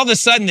 when all of a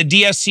sudden the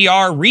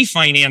DSCR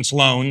refinance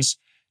loans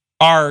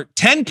are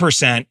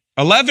 10%,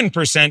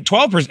 11%,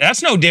 12%,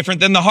 that's no different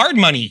than the hard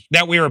money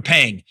that we were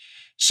paying.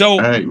 So,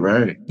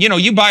 right.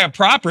 You buy a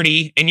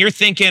property and you're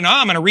thinking,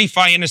 I'm going to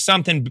refi into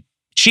something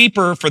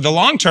cheaper for the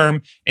long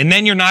term, and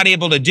then you're not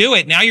able to do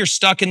it. Now you're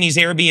stuck in these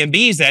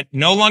Airbnbs that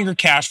no longer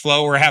cash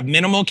flow or have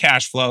minimal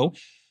cash flow.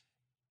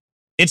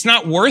 It's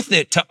not worth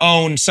it to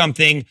own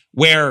something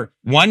where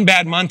one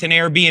bad month in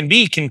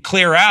Airbnb can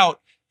clear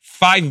out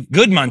 5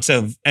 good months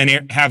of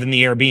having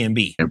the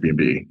Airbnb.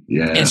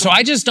 Yeah. And so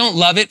I just don't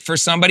love it for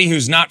somebody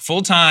who's not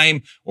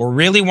full-time or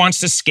really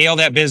wants to scale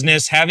that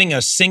business, having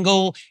a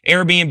single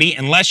Airbnb,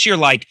 unless you're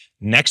like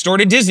next door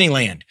to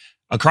Disneyland,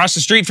 across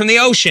the street from the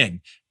ocean,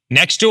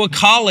 next to a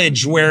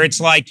college where it's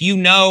like,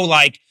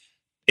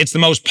 it's the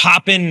most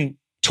poppin'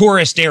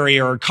 tourist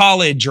area or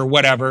college or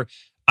whatever.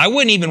 I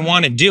wouldn't even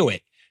want to do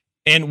it.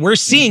 And we're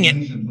seeing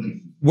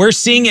it. We're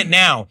seeing it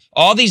now.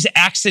 All these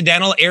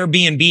accidental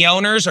Airbnb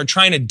owners are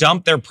trying to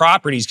dump their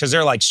properties because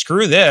they're like,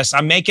 screw this.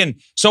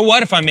 So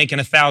what if I'm making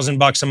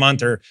 $1,000 a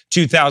month or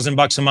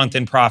 $2,000 a month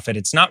in profit?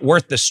 It's not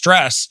worth the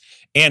stress.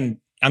 And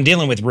I'm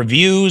dealing with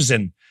reviews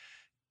and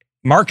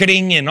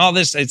marketing and all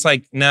this. It's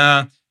like,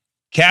 nah,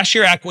 cash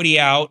your equity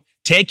out,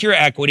 take your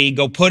equity,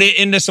 go put it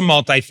into some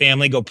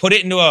multifamily, go put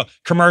it into a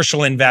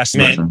commercial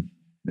investment.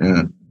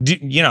 Yeah.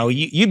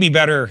 You'd be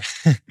better.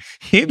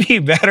 You'd be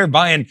better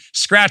buying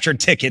scratcher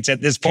tickets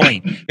at this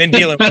point than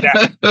dealing with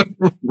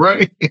that.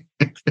 Right.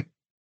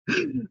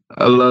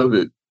 I love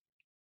it.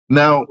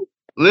 Now,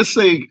 let's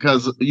say,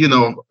 because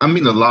I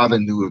mean a lot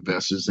of new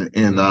investors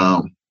in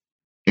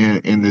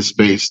this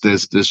space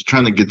that's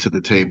trying to get to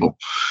the table.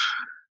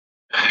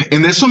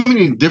 And there's so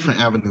many different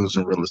avenues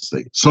in real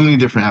estate, so many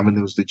different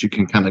avenues that you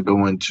can kind of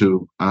go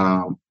into.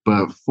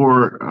 But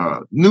for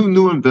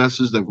new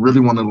investors that really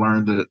want to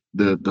learn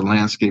the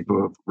landscape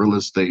of real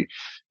estate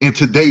in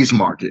today's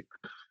market,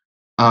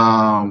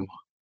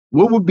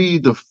 what would be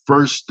the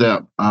first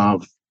step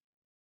of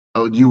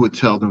you would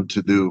tell them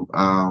to do?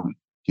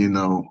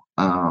 When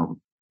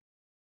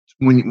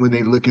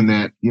they're looking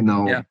at,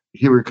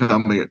 here we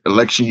come,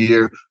 election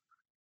year,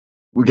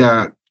 we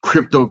got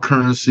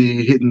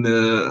cryptocurrency hitting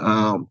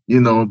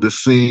the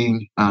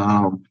scene.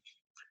 And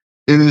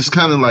it's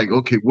kind of like,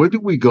 okay, where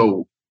do we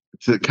go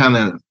to kind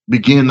of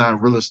begin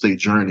our real estate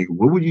journey?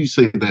 What would you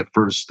say that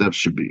first step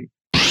should be?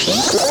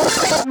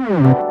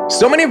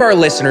 So many of our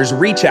listeners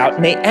reach out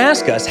and they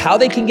ask us how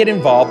they can get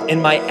involved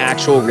in my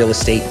actual real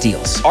estate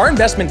deals. Our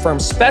investment firm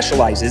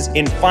specializes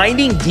in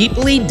finding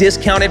deeply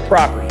discounted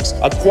properties,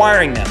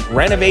 acquiring them,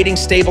 renovating,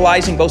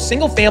 stabilizing both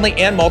single-family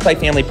and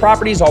multifamily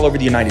properties all over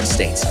the United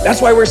States.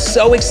 That's why we're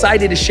so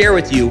excited to share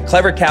with you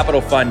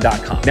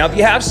clevercapitalfund.com. Now, if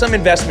you have some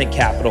investment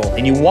capital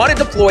and you want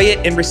to deploy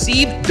it and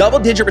receive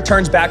double-digit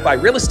returns backed by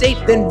real estate,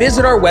 then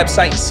visit our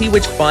website and see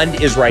which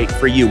fund is right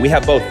for you. We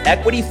have both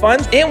equity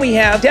funds and we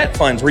have debt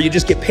funds where you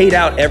just get paid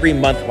out every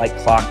month like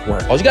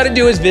clockwork. All you got to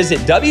do is visit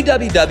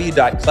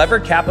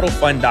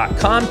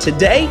www.clevercapitalfund.com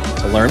today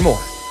to learn more.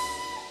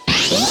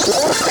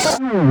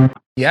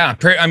 Yeah,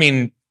 I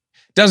mean,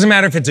 doesn't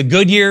matter if it's a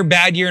good year,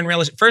 bad year in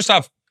real estate. First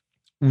off,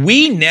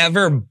 we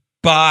never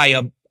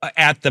buy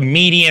at the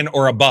median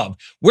or above.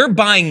 We're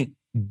buying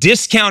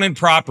discounted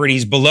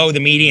properties below the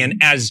median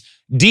as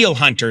deal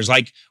hunters.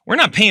 Like, we're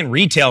not paying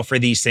retail for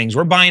these things.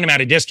 We're buying them at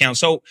a discount.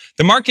 So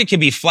the market could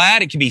be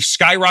flat. It could be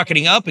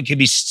skyrocketing up. It could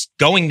be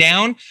going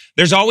down.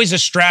 There's always a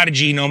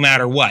strategy no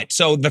matter what.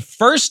 So the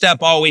first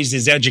step always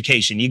is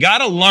education. You got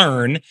to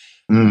learn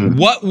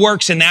what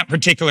works in that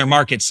particular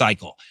market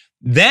cycle.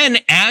 Then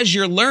as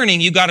you're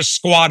learning, you got to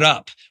squat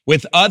up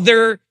with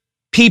other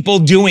people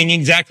doing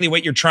exactly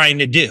what you're trying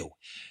to do.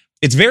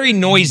 It's very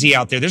noisy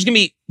out there. There's going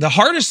to be the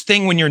hardest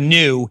thing when you're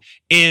new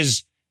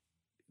is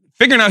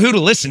figuring out who to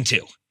listen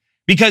to,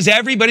 because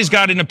everybody's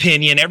got an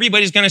opinion.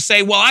 Everybody's going to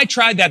say, well, I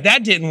tried that.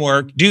 That didn't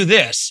work. Do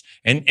this.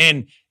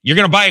 And you're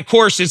going to buy a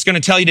course. It's going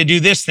to tell you to do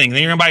this thing.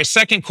 Then you're going to buy a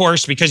second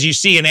course because you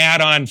see an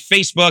ad on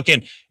Facebook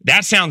and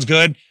that sounds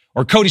good.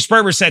 Or Cody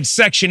Sperber said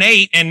Section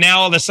 8, and now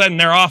all of a sudden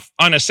they're off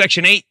on a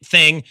Section 8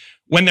 thing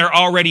when they're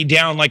already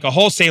down like a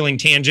wholesaling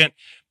tangent.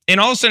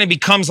 And all of a sudden it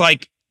becomes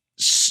like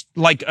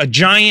a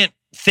giant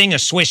thing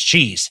of Swiss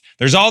cheese.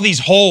 There's all these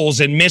holes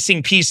and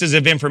missing pieces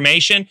of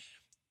information.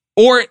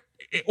 Or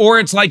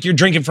it's like you're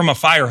drinking from a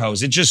fire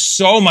hose. It's just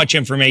so much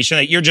information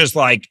that you're just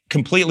like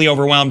completely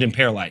overwhelmed and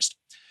paralyzed.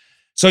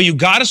 So you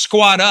got to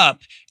squat up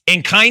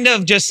and kind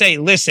of just say,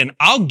 listen,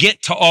 I'll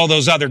get to all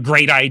those other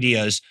great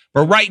ideas,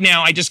 but right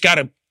now I just got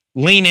to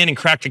lean in and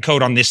crack the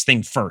code on this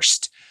thing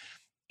first.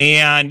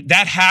 And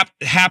that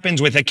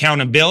happens with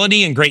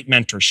accountability and great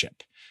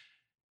mentorship.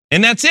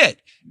 And that's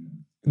it.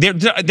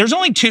 There's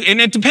only two, and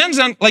it depends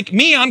on, like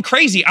me, I'm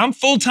crazy. I'm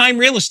full-time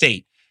real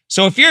estate.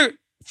 So if you're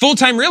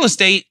full-time real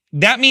estate,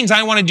 that means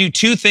I want to do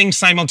two things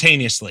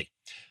simultaneously.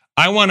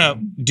 I want to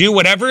do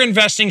whatever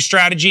investing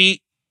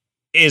strategy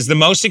is the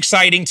most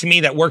exciting to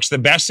me, that works the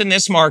best in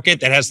this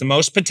market, that has the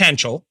most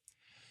potential.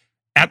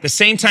 At the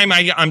same time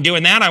I'm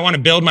doing that, I want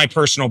to build my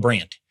personal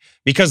brand,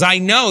 because I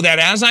know that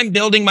as I'm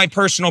building my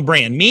personal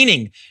brand,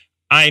 meaning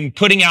I'm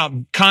putting out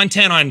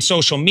content on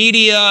social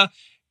media,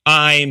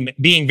 I'm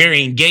being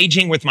very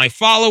engaging with my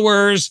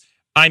followers,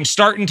 I'm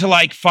starting to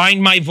like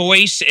find my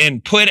voice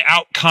and put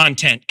out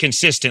content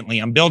consistently.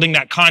 I'm building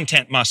that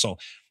content muscle.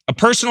 A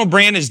personal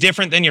brand is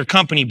different than your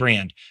company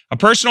brand. A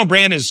personal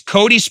brand is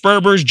Cody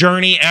Sperber's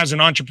journey as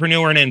an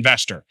entrepreneur and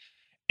investor,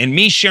 and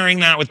me sharing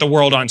that with the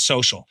world on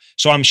social.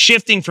 So I'm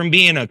shifting from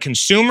being a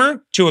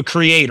consumer to a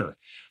creator.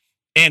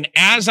 And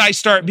as I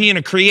start being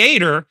a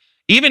creator,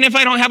 even if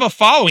I don't have a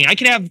following, I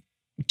could have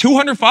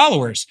 200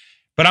 followers,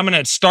 but I'm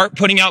going to start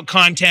putting out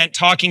content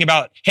talking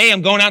about, hey,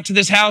 I'm going out to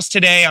this house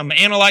today. I'm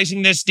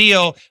analyzing this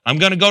deal. I'm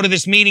going to go to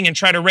this meeting and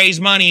try to raise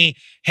money.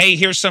 Hey,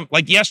 here's some,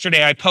 like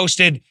yesterday, I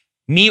posted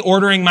me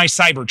ordering my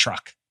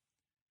Cybertruck,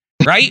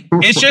 right?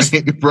 It's just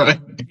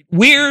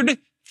weird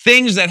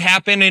things that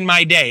happen in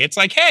my day. It's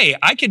like, hey,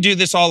 I could do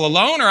this all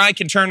alone, or I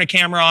can turn a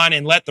camera on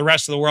and let the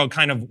rest of the world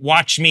kind of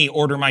watch me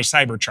order my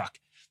Cybertruck.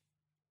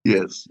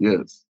 Yes,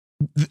 yes.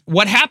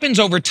 What happens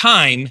over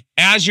time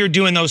as you're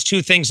doing those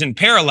two things in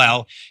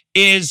parallel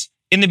is,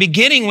 in the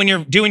beginning, when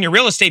you're doing your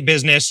real estate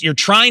business, you're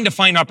trying to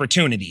find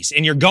opportunities,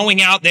 and you're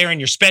going out there and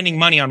you're spending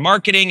money on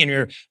marketing, and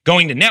you're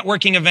going to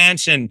networking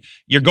events, and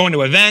you're going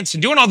to events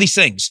and doing all these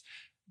things,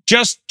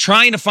 just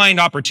trying to find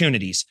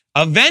opportunities.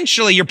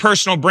 Eventually, your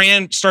personal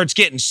brand starts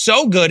getting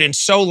so good and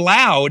so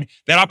loud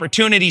that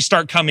opportunities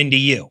start coming to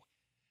you.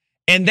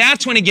 And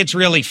that's when it gets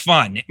really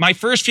fun. My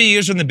first few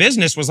years in the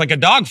business was like a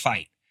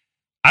dogfight.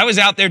 I was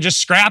out there just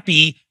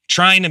scrappy,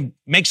 trying to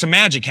make some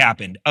magic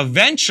happen.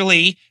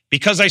 Eventually,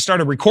 because I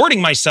started recording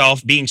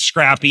myself being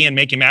scrappy and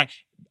making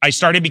I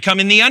started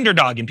becoming the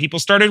underdog and people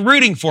started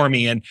rooting for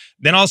me. And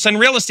then all of a sudden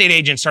real estate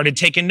agents started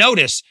taking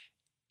notice.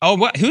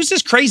 Oh, who's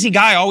this crazy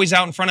guy always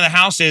out in front of the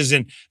houses?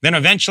 And then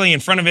eventually in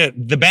front of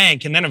the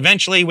bank, and then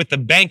eventually with the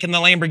bank and the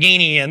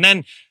Lamborghini, and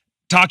then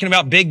talking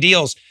about big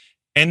deals.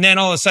 And then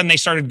all of a sudden they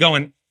started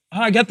going,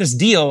 oh, I got this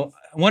deal.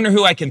 I wonder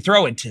who I can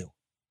throw it to.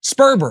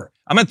 Sperber.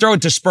 I'm going to throw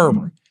it to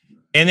Sperber.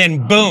 And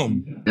then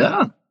boom.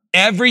 Yeah.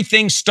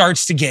 Everything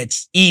starts to get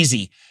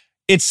easy.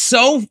 It's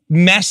so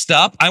messed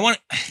up. I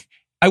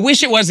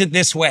wish it wasn't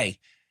this way.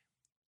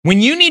 When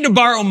you need to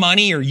borrow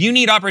money or you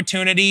need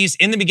opportunities,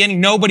 in the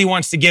beginning, nobody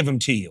wants to give them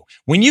to you.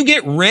 When you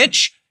get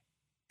rich,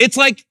 it's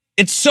like,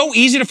 it's so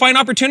easy to find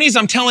opportunities.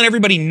 I'm telling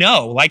everybody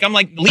no. Like, I'm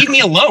like, leave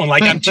me alone.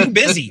 Like, I'm too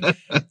busy.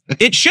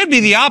 It should be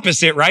the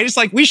opposite, right? It's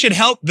like we should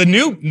help the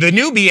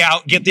newbie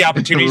out get the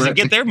opportunities and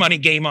get their money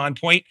game on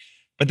point.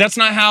 But that's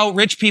not how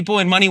rich people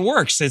and money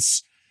works.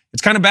 It's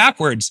kind of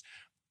backwards.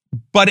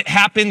 But it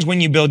happens when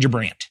you build your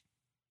brand.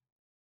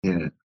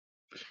 Yeah.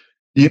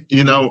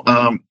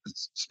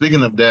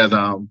 Speaking of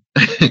that,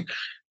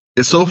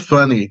 it's so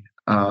funny.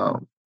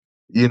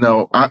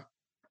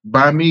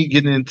 By me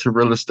getting into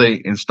real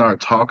estate and start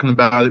talking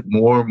about it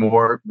more and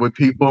more with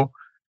people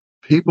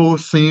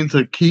seem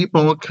to keep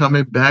on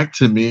coming back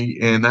to me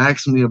and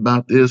asking me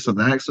about this and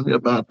asking me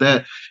about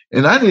that.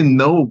 And I didn't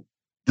know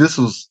this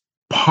was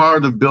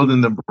part of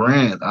building the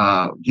brand,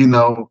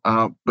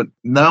 but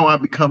now I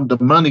become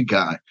the money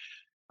guy.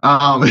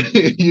 How do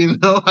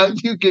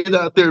you get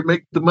out there and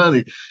make the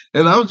money?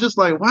 And I was just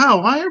like,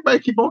 wow, why everybody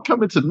keep on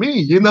coming to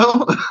me,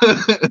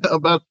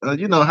 about,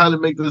 how to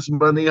make this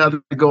money, how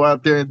to go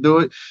out there and do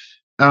it.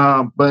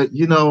 I'm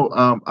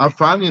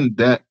finding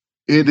that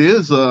it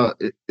is a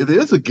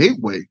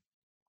gateway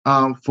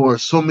for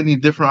so many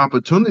different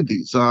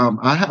opportunities.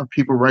 I have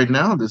people right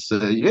now that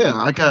say, yeah,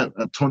 I got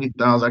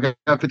 $20,000, I got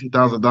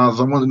 $50,000.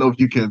 I want to know if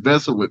you can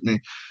invest it with me.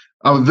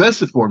 I'll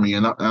invest it for me.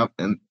 And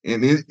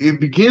it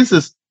begins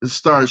to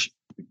start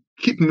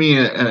keeping me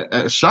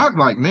at shock.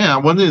 Like, man, I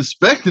wasn't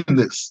expecting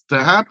this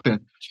to happen.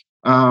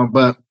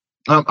 But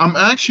I'm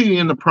actually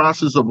in the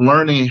process of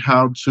learning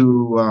how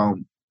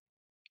to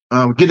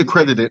get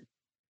accredited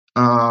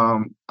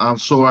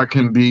so I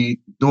can be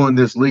doing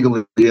this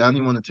legally. I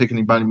didn't want to take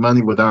anybody's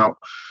money without,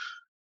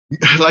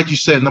 like you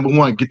said, number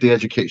one, get the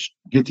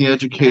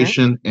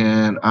education.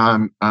 And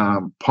I'm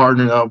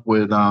partnering up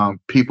with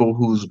people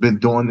who's been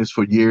doing this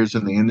for years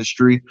in the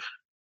industry,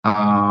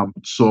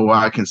 so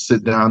I can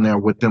sit down there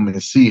with them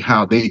and see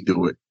how they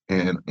do it,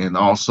 and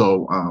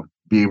also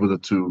be able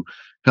to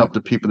help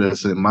the people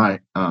that's in my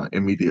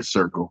immediate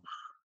circle.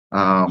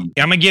 I'm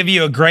gonna give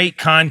you a great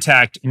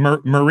contact,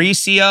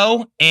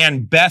 Mauricio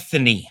and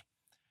Bethany.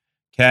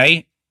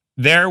 Okay,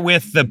 they're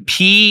with the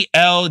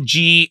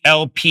PLGLP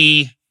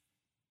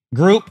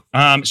group.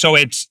 So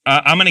it's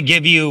I'm gonna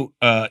give you.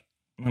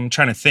 I'm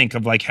trying to think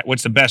of like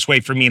what's the best way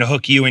for me to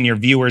hook you and your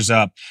viewers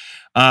up.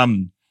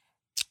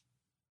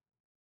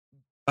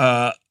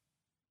 God,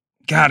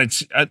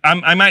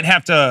 I might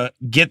have to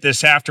get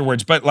this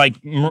afterwards, but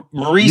like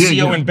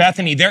Mauricio and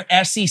Bethany, they're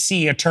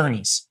SEC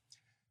attorneys.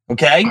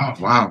 Okay. Oh,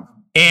 wow.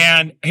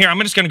 And here, I'm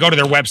just going to go to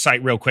their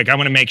website real quick. I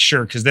want to make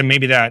sure, because then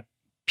maybe that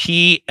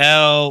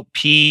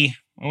PLP,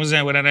 what was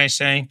that? What did I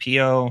say?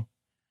 PLG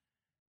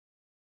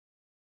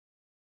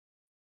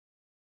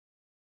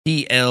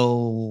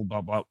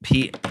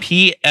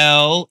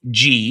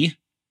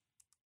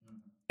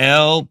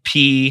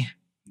LP.com.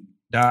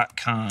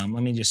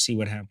 Let me just see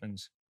what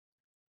happens.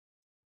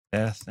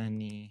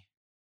 Bethany.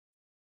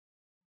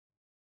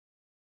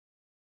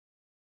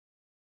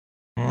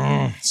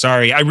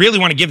 Sorry, I really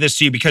want to give this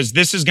to you because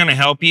this is going to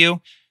help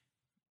you.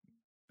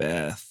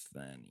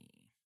 Bethany.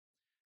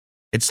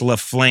 It's La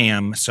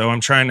Flamme. So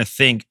I'm trying to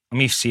think. Let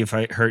me see if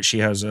she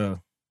has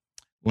a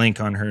link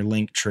on her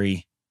link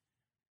tree.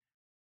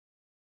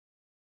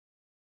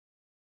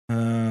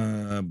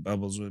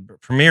 Bubbles with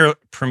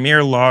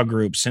Premier Law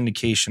Group,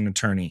 syndication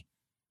attorney.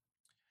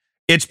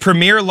 It's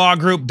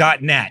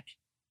premierlawgroup.net.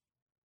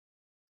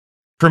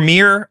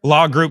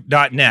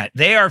 Premierlawgroup.net.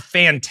 They are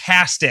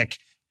fantastic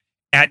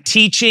at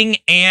teaching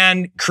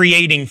and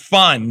creating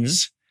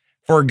funds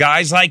for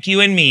guys like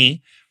you and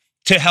me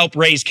to help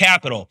raise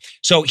capital.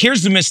 So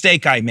here's the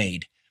mistake I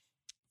made.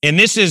 And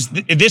this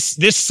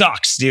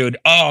sucks, dude.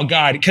 Oh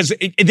God, because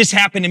this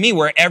happened to me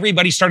where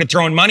everybody started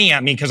throwing money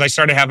at me because I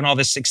started having all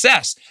this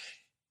success.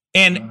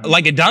 And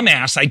like a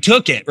dumbass, I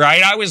took it,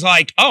 right? I was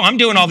like, oh, I'm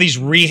doing all these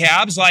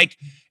rehabs.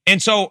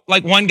 And so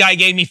like one guy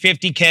gave me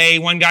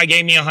 $50K, one guy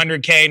gave me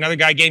 $100K, another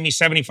guy gave me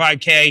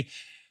 $75K.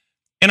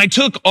 And I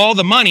took all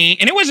the money,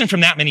 and it wasn't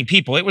from that many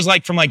people. It was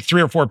like from like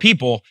 3 or 4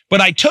 people.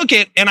 But I took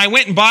it and I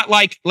went and bought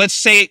like, let's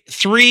say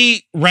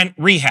 3 rent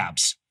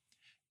rehabs.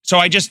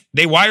 So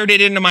they wired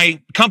it into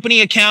my company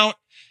account,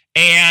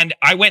 and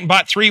I went and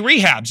bought 3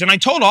 rehabs. And I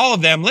told all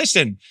of them,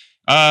 listen,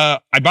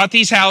 I bought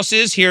these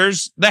houses.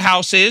 Here's the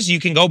houses. You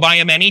can go buy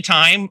them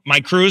anytime.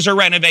 My crews are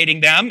renovating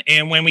them.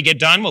 And when we get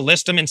done, we'll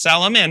list them and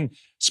sell them and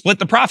split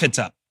the profits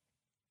up.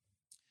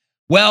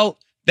 Well,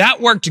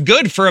 that worked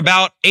good for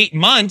about 8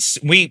 months.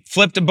 We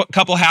flipped a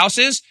couple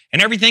houses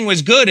and everything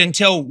was good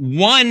until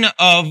one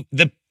of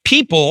the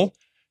people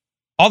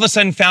all of a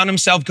sudden found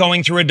himself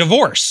going through a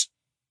divorce.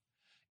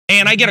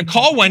 And I get a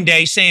call one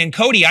day saying,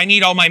 Cody, I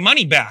need all my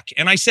money back.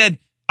 And I said,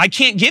 I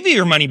can't give you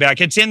your money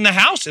back. It's in the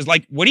houses.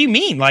 Like, what do you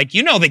mean? Like,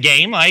 you know the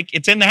game. Like,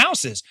 it's in the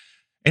houses.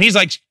 And he's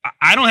like,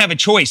 I don't have a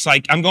choice.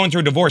 Like, I'm going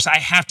through a divorce. I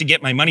have to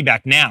get my money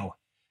back now.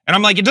 And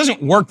I'm like, it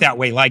doesn't work that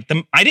way. Like,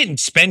 I didn't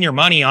spend your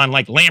money on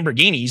like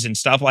Lamborghinis and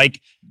stuff. Like,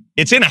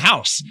 it's in a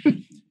house.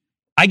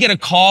 I get a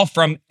call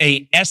from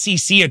a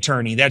SEC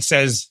attorney that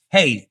says,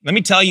 hey, let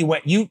me tell you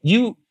what,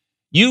 you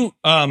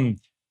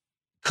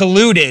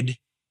colluded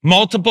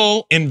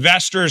multiple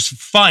investors'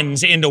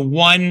 funds into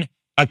one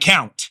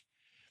account.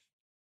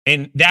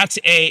 And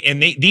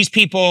these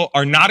people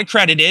are not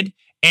accredited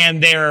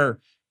and they're,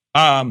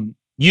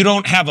 you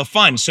don't have a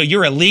fund. So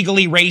you're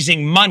illegally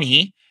raising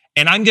money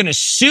and I'm going to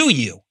sue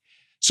you.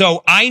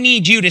 So I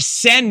need you to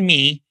send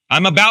me,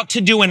 I'm about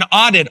to do an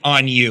audit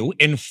on you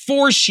and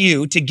force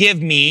you to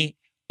give me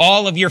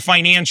all of your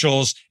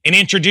financials and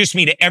introduce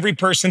me to every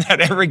person that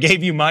ever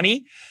gave you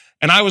money.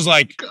 And I was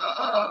like,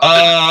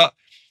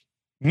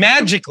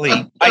 magically,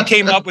 I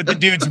came up with the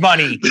dude's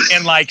money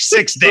in like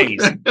 6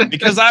 days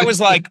because I was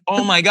like,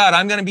 oh my God,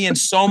 I'm going to be in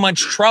so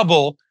much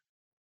trouble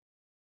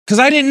because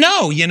I didn't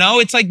know,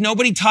 it's like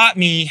nobody taught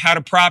me how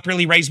to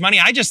properly raise money.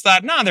 I just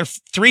thought, no, they're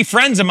 3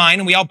 friends of mine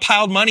and we all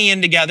piled money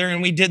in together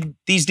and we did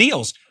these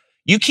deals.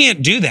 You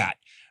can't do that.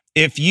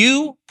 If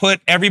you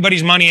put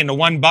everybody's money into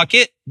one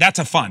bucket, that's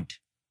a fund.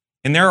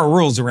 And there are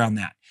rules around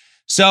that.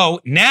 So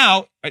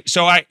now,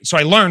 so I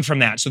learned from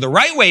that. So the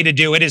right way to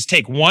do it is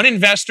take one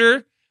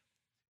investor.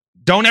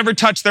 Don't ever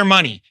touch their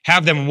money.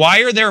 Have them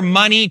wire their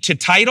money to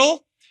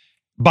title,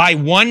 buy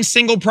one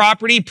single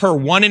property per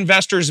one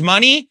investor's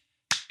money,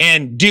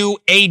 and do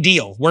a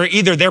deal where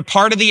either they're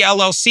part of the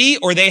LLC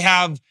or they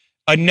have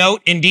a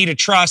note in deed of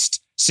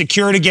trust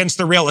secured against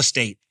the real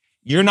estate.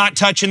 You're not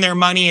touching their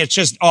money. It's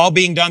just all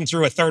being done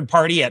through a third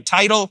party at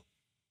title.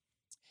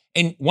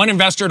 And one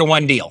investor to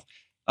one deal.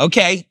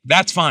 Okay,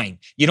 that's fine.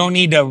 You don't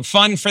need a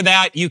fund for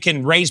that. You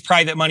can raise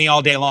private money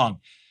all day long.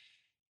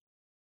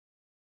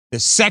 The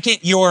second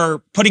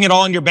you're putting it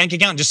all in your bank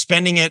account, just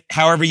spending it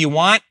however you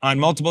want on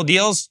multiple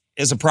deals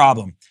is a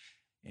problem.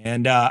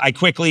 And I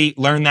quickly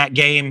learned that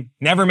game,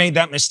 never made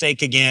that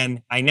mistake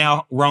again. I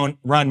now run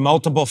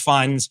multiple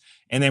funds,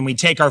 and then we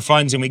take our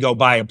funds and we go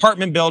buy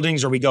apartment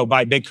buildings or we go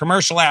buy big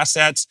commercial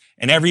assets,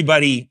 and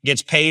everybody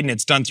gets paid and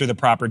it's done through the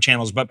proper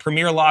channels. But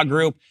Premier Law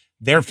Group,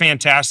 they're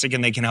fantastic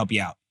and they can help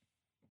you out.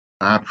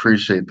 I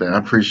appreciate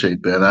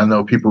that. I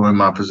know people in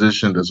my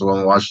position that's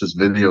going to watch this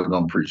video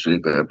don't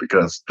appreciate that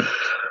because,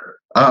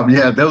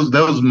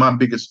 that was my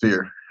biggest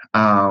fear.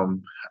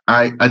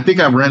 I think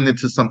I ran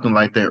into something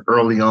like that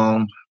early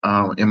on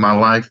in my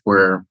life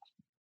where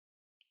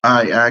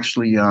I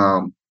actually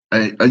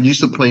I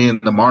used to play in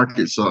the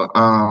market. So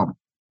I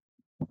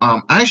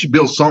actually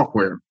built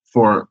software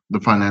for the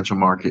financial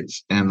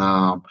markets, and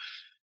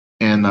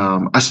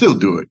I still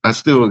do it. I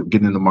still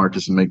get in the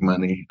markets and make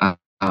money.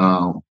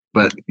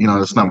 But,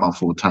 it's not my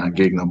full-time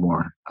gig no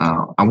more.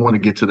 I want to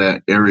get to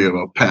that area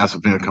of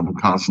passive income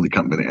constantly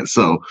coming in.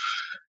 So,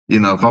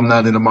 if I'm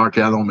not in the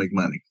market, I don't make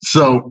money.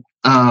 So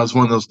it's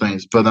one of those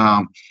things. But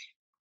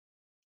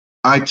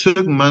I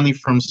took money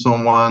from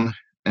someone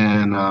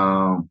and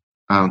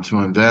to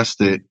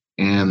invest it.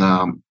 And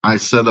I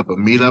set up a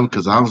meetup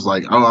because I was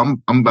like, oh,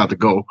 I'm about to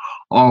go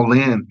all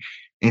in.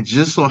 And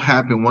just so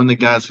happened, one of the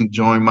guys who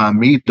joined my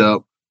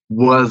meetup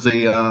was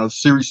a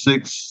Series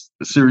 6,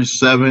 Series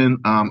 7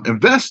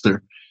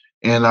 investor.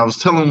 And I was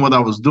telling him what I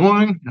was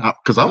doing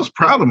because I was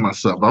proud of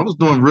myself. I was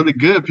doing really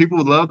good. People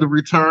would love the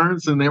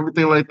returns and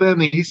everything like that.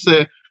 And he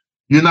said,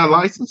 "You're not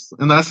licensed?"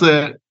 And I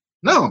said,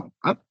 "No,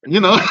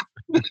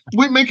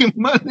 we're making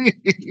money."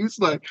 He's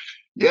like,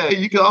 "Yeah,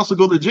 you can also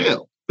go to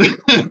jail."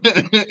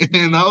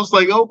 And I was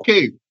like,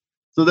 okay.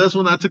 So that's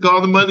when I took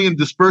all the money and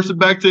dispersed it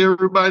back to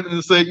everybody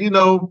and said, due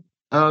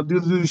to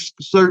these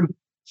certain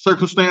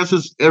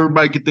circumstances,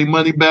 everybody get their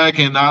money back,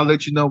 and I'll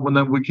let you know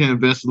when we can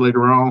invest it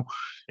later on.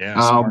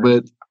 Yeah.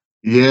 But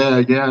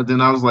yeah. Then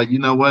I was like, you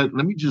know what?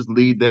 Let me just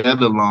leave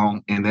that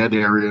alone in that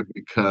area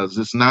because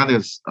it's not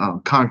as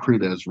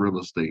concrete as real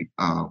estate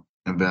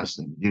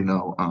investing.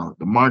 The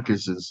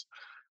markets is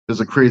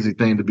a crazy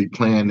thing to be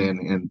playing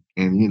in,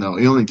 and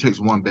it only takes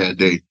one bad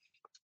day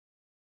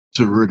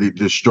to really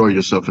destroy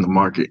yourself in the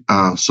market.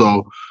 I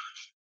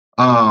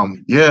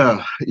learned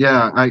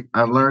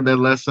that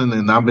lesson,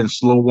 and I've been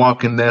slow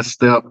walking that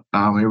step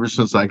ever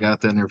since I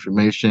got that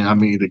information. I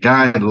mean, the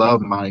guy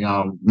loved my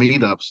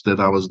meetups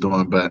that I was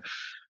doing, but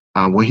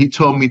when he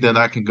told me that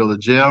I can go to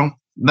jail,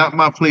 not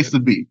my place to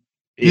be.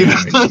 Yeah.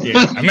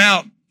 I'm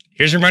out.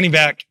 Here's your money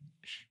back.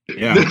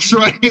 Yeah, that's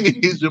right.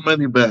 Here's your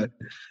money back.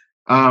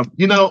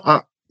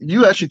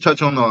 You actually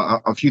touched on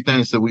a few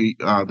things that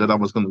that I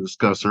was going to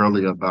discuss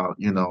earlier about,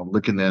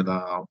 looking at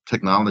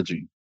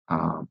technology.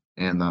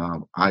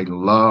 I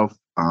love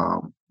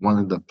one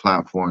of the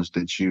platforms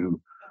that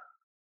you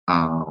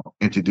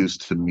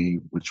introduced to me,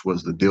 which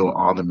was the Deal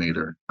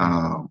Automator.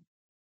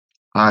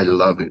 I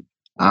love it.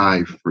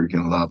 I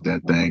freaking love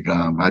that thing.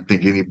 I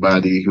think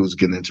anybody who's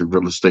getting into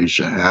real estate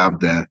should have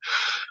that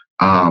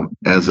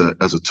as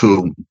a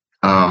tool.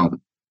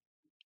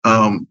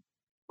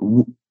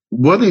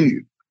 What do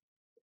you,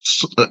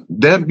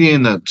 that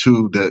being a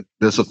tool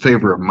that's a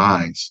favorite of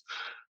mine?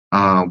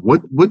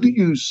 What do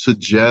you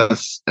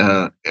suggest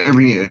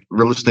every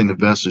real estate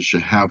investor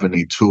should have in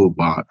a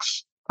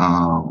toolbox,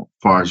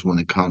 far as when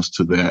it comes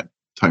to that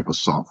type of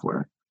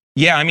software?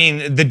 Yeah, I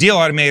mean, the Deal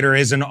Automator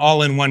is an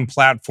all-in-one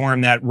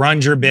platform that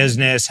runs your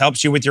business,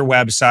 helps you with your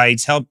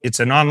websites. It's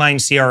an online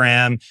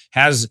CRM,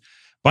 has a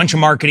bunch of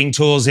marketing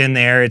tools in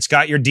there. It's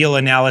got your deal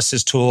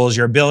analysis tools,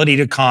 your ability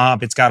to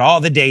comp. It's got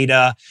all the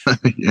data.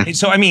 Yeah.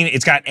 So, I mean,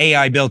 it's got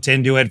AI built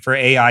into it for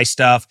AI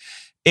stuff.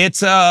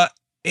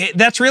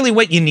 That's really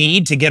what you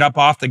need to get up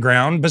off the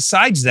ground.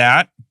 Besides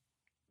that,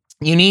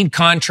 you need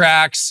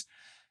contracts.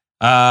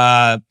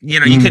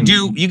 You could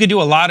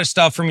do a lot of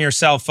stuff from your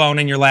cell phone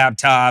and your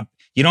laptop.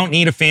 You don't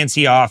need a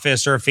fancy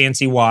office or a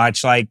fancy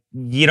watch. Like,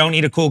 you don't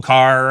need a cool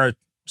car or a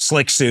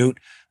slick suit.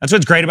 That's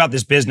what's great about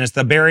this business.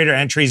 The barrier to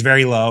entry is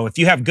very low. If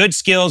you have good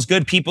skills,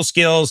 good people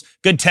skills,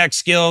 good tech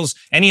skills,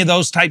 any of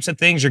those types of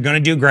things, you're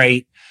going to do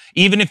great.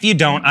 Even if you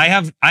don't, I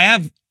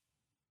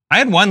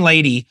had one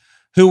lady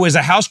who was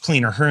a house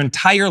cleaner her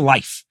entire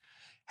life,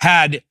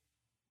 had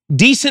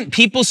decent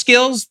people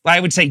skills. I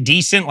would say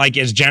decent, like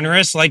as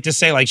generous, like to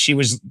say, like she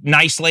was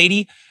nice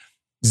lady.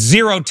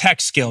 Zero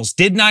tech skills,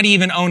 did not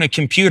even own a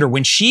computer.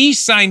 When she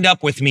signed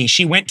up with me,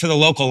 she went to the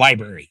local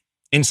library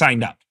and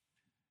signed up.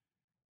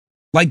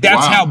 Like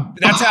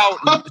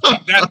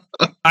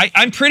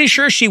I'm pretty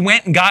sure she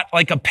went and got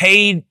like a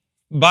paid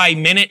by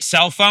minute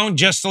cell phone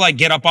just to like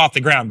get up off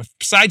the ground. But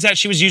besides that,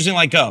 she was using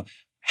like a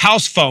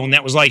house phone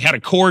that was like, had a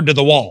cord to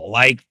the wall,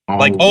 like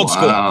old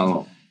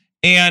school.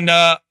 And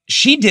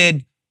she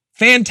did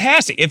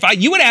fantastic. If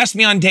you would ask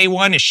me on day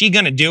one, is she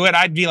going to do it?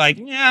 I'd be like,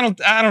 yeah,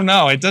 I don't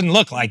know. It doesn't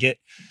look like it.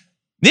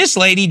 This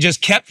lady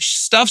just kept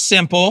stuff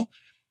simple,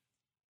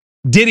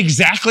 did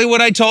exactly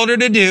what I told her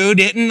to do,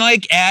 didn't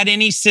like add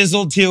any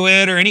sizzle to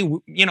it or any,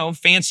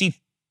 fancy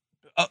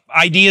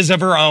ideas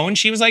of her own.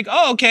 She was like,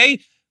 oh,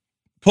 okay,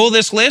 pull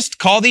this list,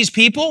 call these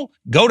people,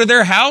 go to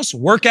their house,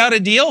 work out a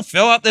deal,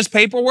 fill out this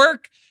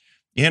paperwork,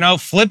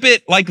 flip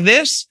it like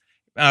this,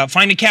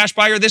 find a cash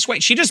buyer this way.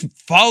 She just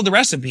followed the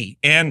recipe.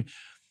 And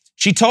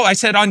I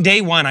said on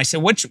day one, I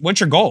said, what's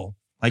your goal?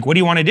 Like, what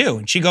do you want to do?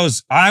 And she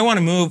goes, I want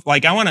to move,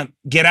 I want to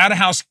get out of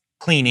house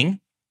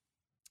cleaning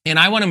and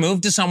I want to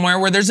move to somewhere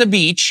where there's a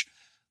beach,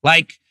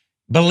 like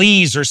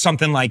Belize or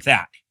something like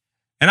that.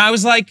 And I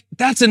was like,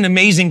 that's an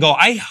amazing goal.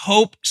 I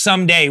hope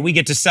someday we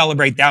get to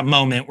celebrate that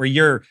moment where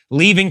you're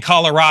leaving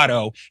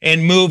Colorado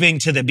and moving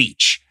to the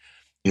beach.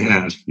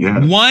 Yes.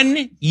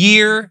 1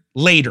 year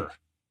later,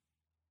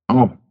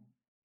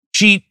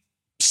 she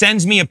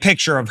sends me a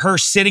picture of her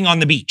sitting on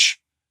the beach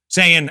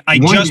saying, I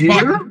just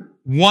bought.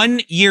 1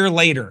 year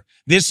later,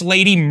 this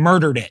lady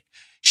murdered it.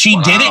 She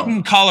did it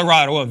in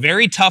Colorado, a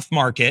very tough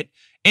market,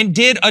 and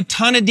did a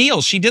ton of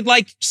deals. She did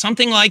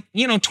something like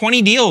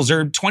 20 deals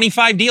or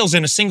 25 deals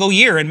in a single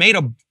year and made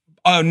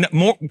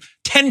more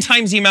 10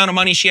 times the amount of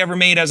money she ever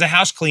made as a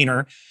house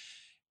cleaner.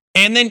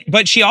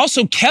 But she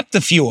also kept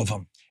a few of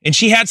them, and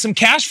she had some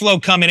cash flow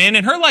coming in,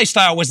 and her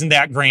lifestyle wasn't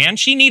that grand.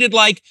 She needed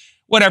 8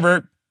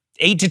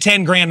 to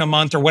 10 grand a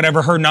month or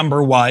whatever her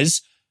number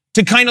was,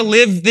 to kind of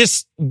live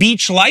this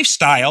beach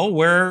lifestyle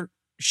where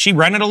she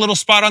rented a little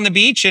spot on the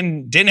beach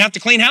and didn't have to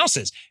clean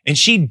houses. And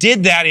she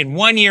did that in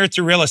 1 year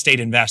through real estate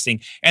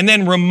investing. And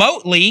then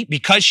remotely,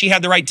 because she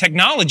had the right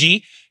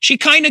technology, she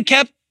kind of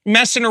kept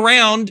messing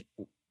around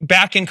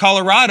back in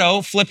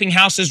Colorado, flipping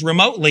houses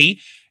remotely,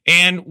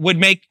 and would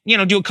make,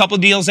 do a couple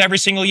of deals every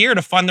single year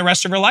to fund the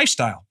rest of her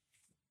lifestyle.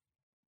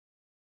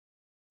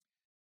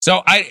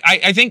 So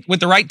I think with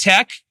the right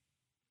tech,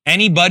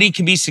 anybody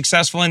can be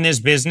successful in this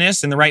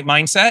business in the right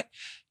mindset.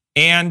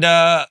 And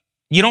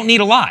you don't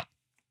need a lot.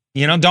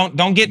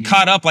 Don't get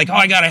caught up like,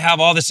 I got to have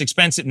all this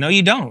expensive. No,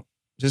 you don't.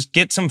 Just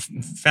get some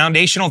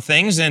foundational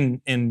things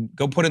and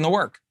go put in the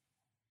work.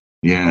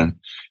 Yeah.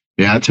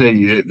 I tell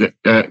you,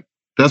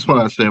 that's what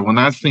I said. When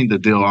I seen the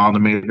Deal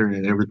Automator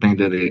and everything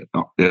that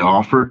it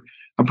offered,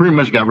 I pretty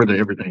much got rid of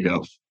everything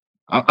else.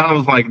 I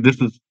was like, this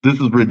is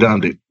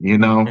redundant,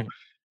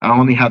 I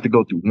only have to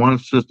go through one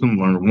system,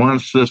 learn one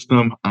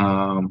system,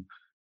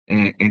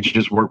 and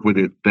just work with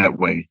it that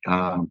way.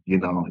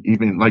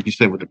 Even like you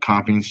said with the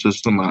copying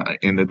system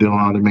and the Deal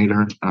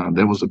Automator,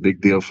 that was a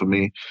big deal for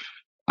me.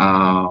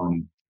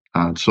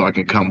 So I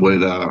can come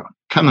with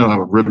kind of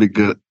a really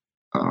good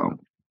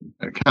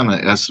kind of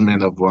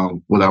estimate of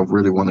what I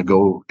really want to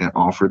go and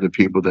offer the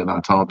people that I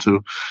talk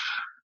to.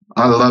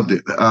 I loved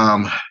it.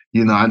 I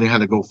didn't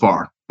have to go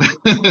far.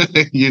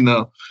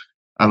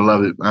 I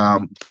love it.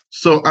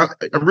 So I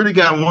really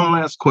got one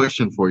last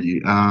question for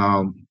you.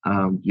 I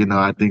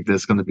think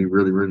that's going to be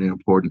really, really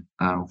important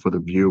for the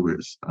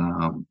viewers.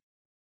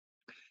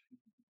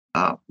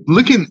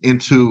 Looking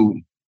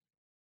into,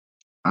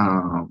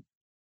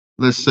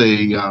 let's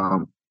say,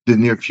 the the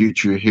near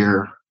future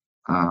here?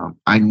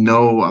 I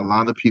know a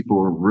lot of people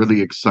are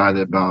really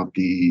excited about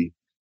the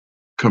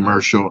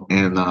commercial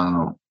and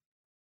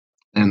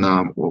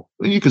well,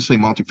 you could say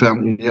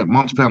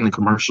multifamily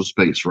commercial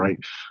space, right?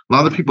 A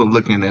lot of people are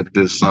looking at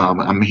this.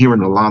 I'm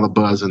hearing a lot of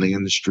buzz in the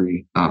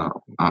industry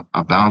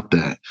about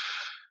that.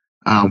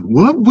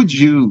 What would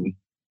you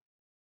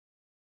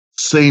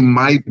say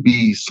might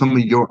be some of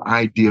your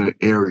ideal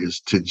areas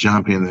to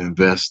jump in and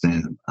invest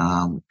in?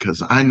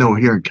 Because I know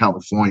here in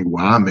California,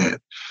 where I'm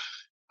at,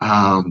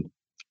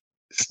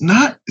 it's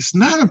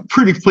not a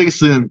pretty place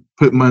to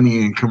put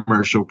money in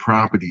commercial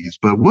properties,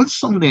 but what's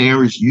some of the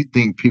areas you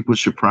think people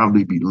should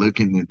probably be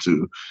looking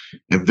into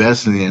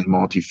investing in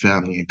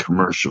multifamily and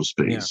commercial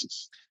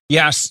spaces?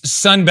 Yes,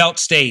 Sunbelt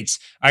states.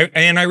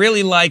 I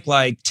really like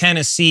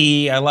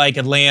Tennessee, I like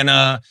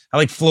Atlanta, I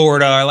like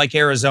Florida, I like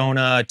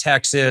Arizona,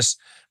 Texas,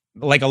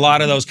 like a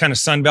lot of those kind of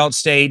Sunbelt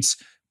states.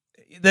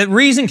 The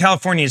reason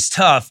California is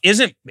tough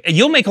isn't,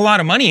 you'll make a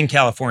lot of money in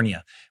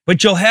California,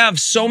 but you'll have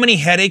so many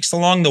headaches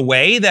along the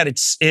way that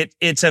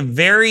it's a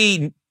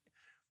very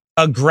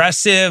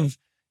aggressive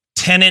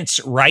tenants'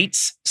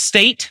 rights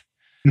state.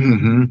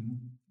 Mm-hmm.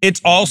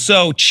 It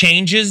also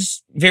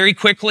changes very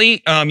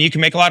quickly. You can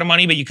make a lot of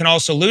money, but you can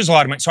also lose a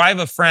lot of money. So I have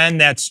a friend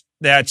that's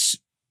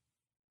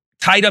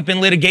tied up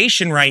in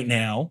litigation right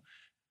now,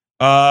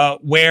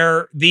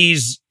 where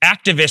these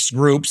activist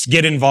groups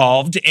get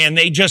involved and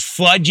they just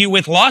flood you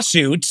with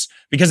lawsuits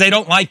because they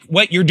don't like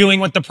what you're doing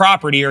with the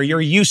property or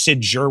your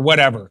usage or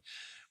whatever.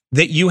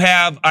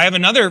 I have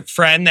another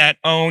friend that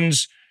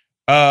owns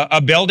a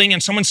building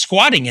and someone's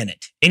squatting in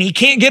it and he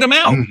can't get them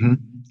out. Mm-hmm.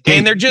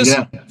 And they're just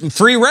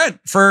free rent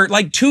for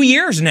like 2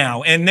 years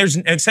now. And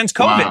since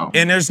COVID, Wow.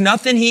 and there's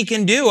nothing he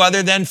can do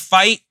other than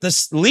fight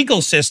the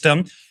legal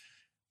system.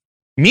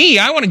 Me,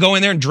 I want to go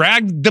in there and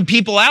drag the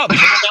people out and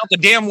get them out the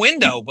damn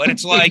window. But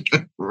it's like,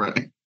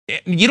 right.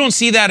 you don't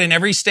see that in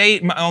every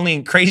state, only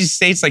in crazy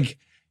states like,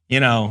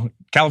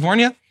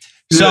 California.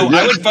 So Yeah.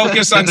 I would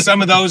focus on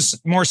some of those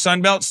more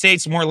Sunbelt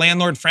states, more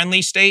landlord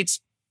friendly states.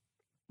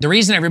 The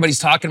reason everybody's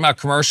talking about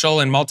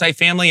commercial and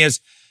multifamily is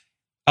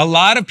a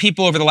lot of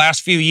people over the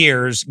last few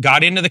years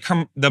got into the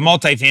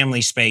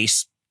multifamily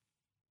space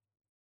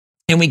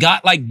and we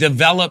got like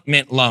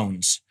development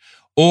loans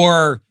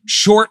or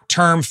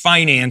short-term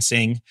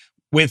financing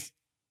with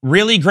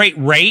really great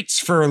rates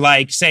for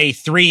like, say,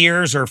 3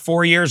 years or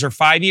 4 years or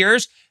 5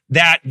 years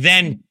that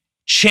then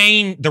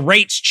the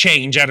rates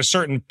change at a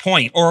certain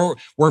point or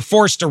we're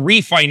forced to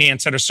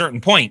refinance at a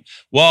certain point.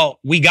 Well,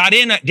 we got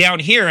in down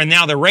here and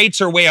now the rates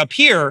are way up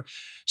here.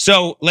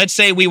 So let's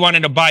say we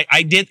wanted to buy,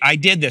 I did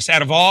this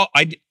out of all,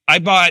 I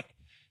bought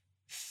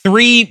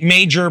 3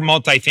 major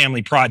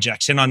multifamily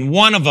projects. And on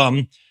one of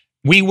them,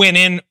 we went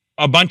in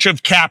a bunch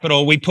of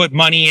capital. We put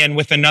money in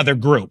with another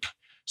group.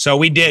 So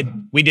we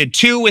did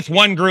 2 with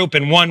one group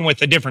and 1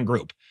 with a different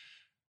group.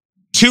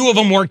 2 of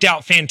them worked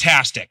out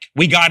fantastic.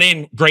 We got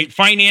in great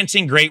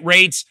financing, great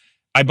rates.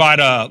 I bought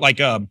a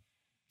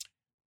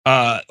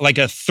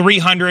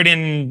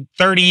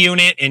 330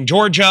 unit in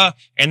Georgia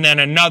and then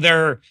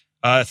another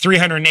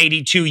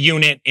 382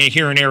 unit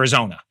here in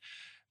Arizona.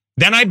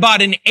 Then I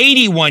bought an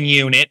 81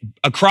 unit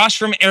across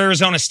from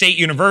Arizona State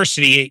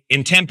University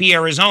in Tempe,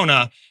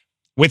 Arizona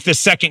with the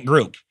second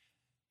group.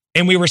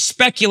 And we were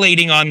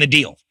speculating on the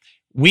deal.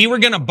 We were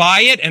going to buy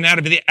it, and out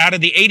of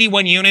the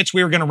 81 units,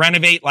 we were going to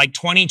renovate like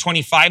 20,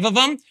 25 of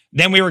them.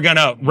 Then we were going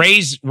to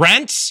raise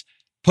rents,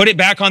 put it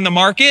back on the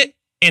market,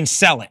 and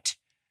sell it.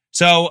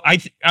 So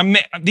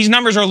these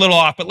numbers are a little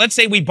off, but let's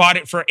say we bought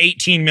it for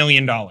 $18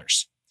 million.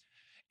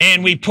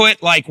 And we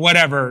put like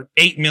whatever,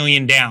 8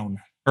 million down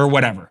or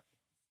whatever.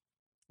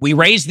 We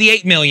raised the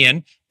 8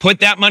 million,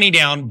 put that money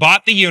down,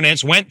 bought the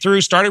units, went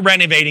through, started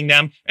renovating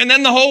them. And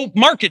then the whole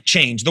market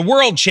changed. The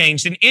world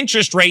changed and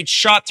interest rates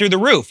shot through the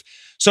roof.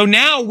 So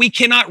now we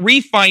cannot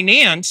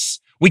refinance.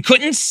 We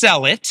couldn't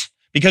sell it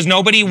because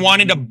nobody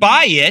wanted to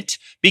buy it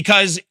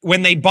because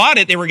when they bought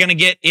it, they were going to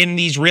get in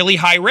these really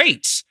high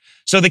rates.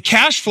 So the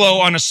cash flow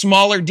on a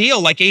smaller deal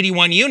like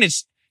 81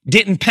 units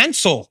didn't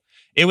pencil.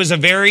 It was a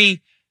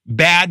very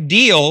bad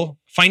deal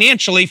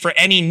financially for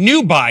any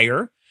new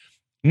buyer.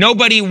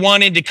 Nobody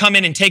wanted to come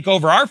in and take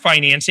over our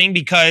financing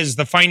because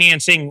the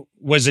financing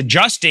was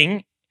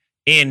adjusting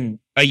in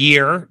a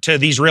year to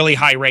these really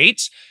high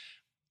rates.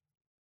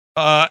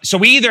 So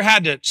we either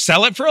had to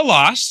sell it for a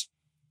loss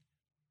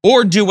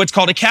or do what's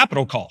called a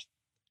capital call.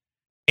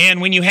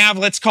 And when you have,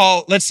 let's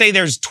say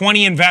there's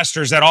 20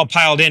 investors that all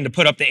piled in to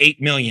put up the $8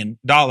 million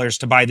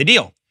to buy the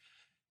deal.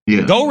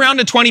 Yeah. Go around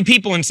to 20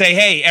 people and say,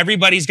 hey,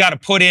 everybody's got to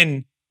put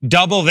in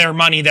double their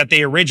money that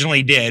they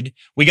originally did.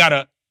 We got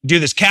to do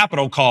this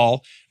capital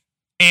call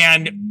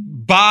and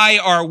buy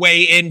our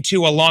way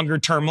into a longer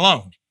term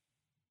loan.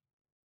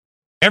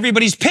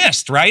 Everybody's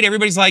pissed, right?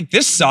 Everybody's like,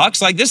 this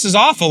sucks. Like, this is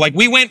awful. Like,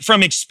 we went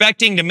from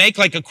expecting to make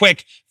like a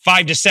quick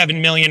 $5 to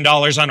 $7 million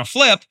on a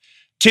flip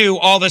to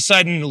all of a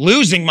sudden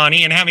losing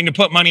money and having to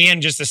put money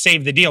in just to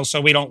save the deal so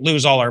we don't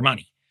lose all our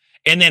money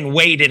and then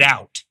wait it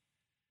out.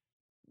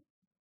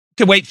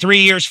 To wait 3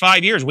 years,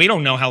 5 years. We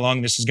don't know how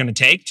long this is going to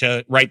take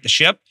to right the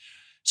ship.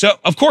 So,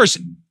 of course,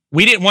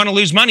 we didn't want to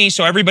lose money,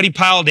 so everybody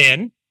piled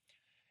in.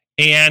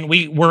 And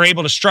we were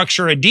able to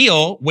structure a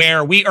deal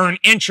where we earn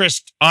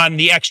interest on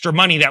the extra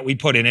money that we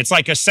put in. It's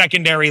like a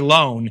secondary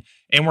loan,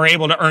 and we're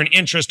able to earn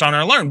interest on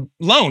our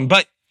loan.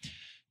 But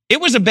it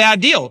was a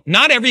bad deal.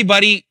 Not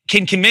everybody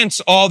can convince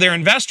all their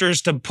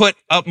investors to put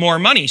up more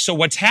money. So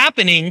what's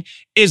happening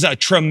is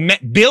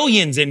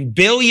billions and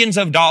billions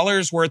of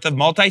dollars worth of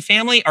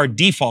multifamily are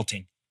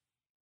defaulting.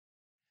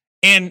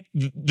 And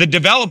the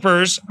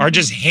developers are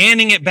just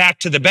handing it back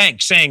to the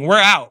bank saying, we're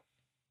out.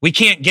 We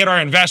can't get our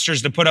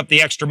investors to put up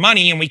the extra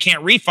money and we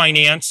can't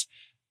refinance.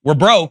 We're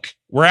broke.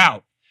 We're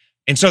out.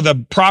 And so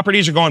the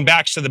properties are going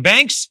back to the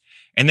banks.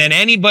 And then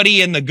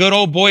anybody in the good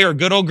old boy or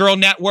good old girl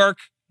network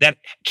that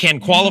can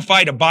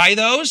qualify to buy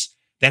those,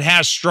 that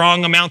has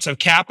strong amounts of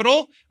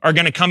capital, are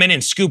going to come in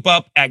and scoop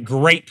up at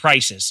great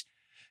prices.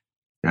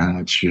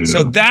 Gotcha.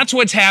 So that's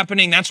what's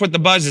happening. That's what the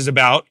buzz is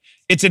about.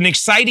 It's an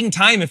exciting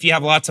time if you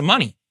have lots of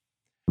money.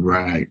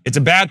 Right. It's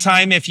a bad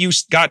time if you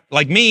got,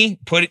 like me,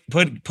 put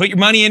your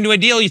money into a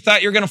deal you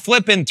thought you were going to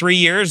flip in 3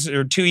 years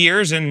or 2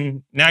 years,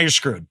 and now you're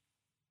screwed.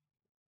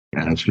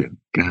 Gotcha.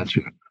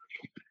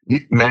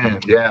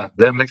 Man, yeah,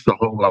 that makes a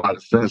whole lot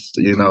of sense,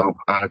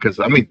 because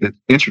the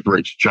interest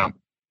rates jump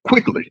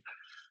quickly.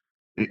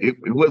 It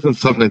wasn't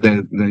something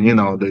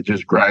that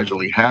just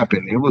gradually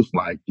happened. It was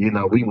like,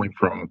 we went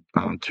from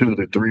 2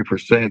 to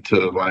 3%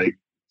 to like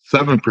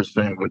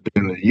 7%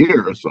 within a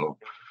year or so.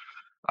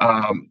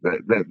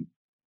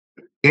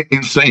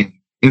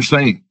 Insane.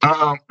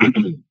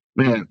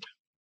 Man.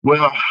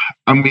 Well,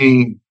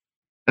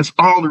 that's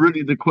all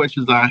really the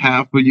questions I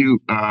have for you.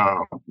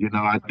 I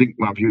think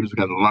my viewers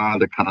got a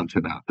lot of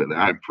content out there.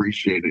 I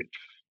appreciate it.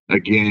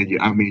 Again,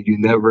 you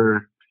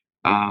never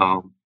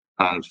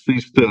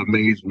cease to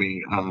amaze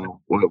me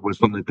with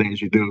some of the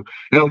things you do.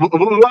 And what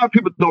a lot of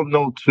people don't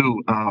know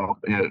too,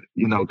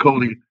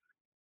 Cody,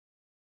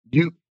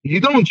 you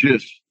don't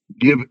just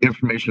give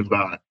information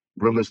about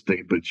real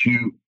estate, but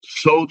you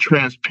so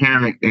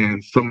transparent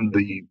in some of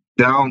the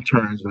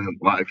downturns in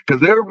life,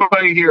 because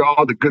everybody hear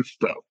all the good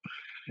stuff.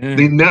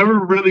 They never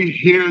really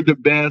hear the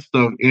bad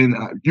stuff. And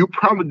you're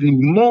probably the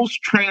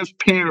most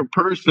transparent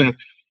person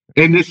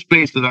in this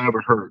space that I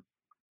ever heard.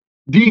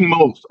 The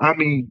most.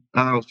 Some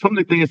of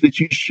the things that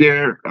you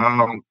share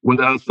with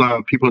us,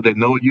 people that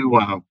know you,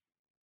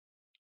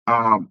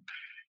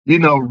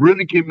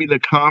 really give me the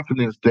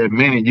confidence that,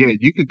 man, yeah,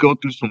 you could go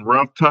through some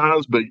rough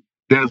times, but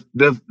there's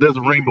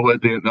a rainbow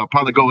at the end. I'll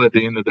probably go at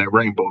the end of that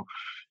rainbow.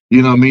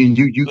 You know what I mean?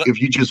 You if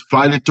you just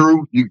fight it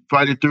through,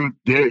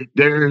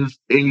 there's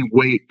a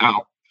way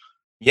out.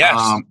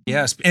 Yes,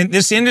 yes. And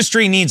this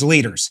industry needs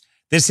leaders.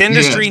 This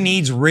industry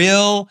needs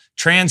real,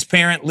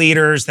 transparent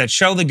leaders that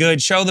show the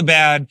good, show the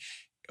bad,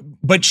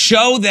 but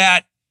show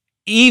that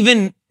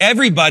even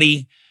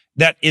everybody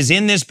that is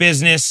in this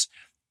business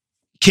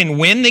can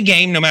win the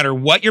game no matter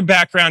what your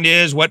background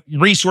is, what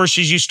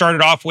resources you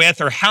started off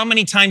with, or how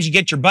many times you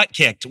get your butt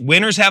kicked.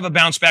 Winners have a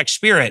bounce back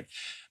spirit.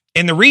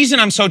 And the reason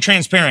I'm so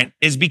transparent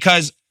is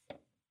because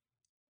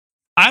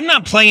I'm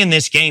not playing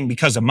this game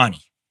because of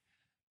money.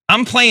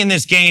 I'm playing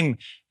this game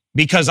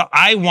because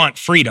I want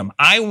freedom.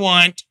 I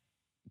want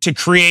to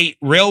create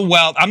real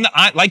wealth.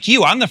 Like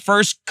you, I'm the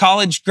first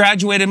college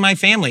graduate in my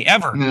family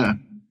ever.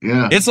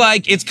 Yeah.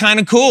 It's kind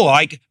of cool.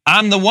 Like,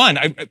 I'm the one.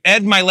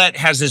 Ed Mylett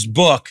has this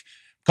book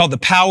called The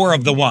Power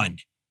of the One,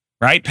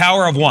 right?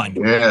 Power of One.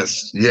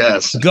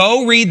 Yes.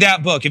 Go read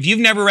that book. If you've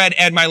never read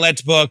Ed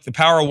Mylett's book, The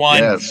Power of One,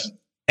 yes.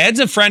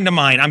 Ed's a friend of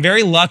mine. I'm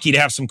very lucky to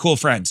have some cool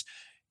friends.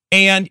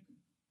 And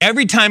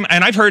every time,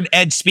 and I've heard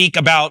Ed speak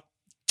about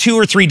 2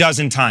 or 3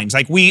 dozen times.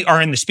 Like, we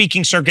are in the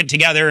speaking circuit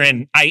together,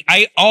 and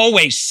I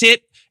always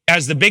sit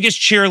as the biggest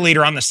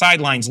cheerleader on the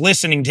sidelines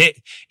listening to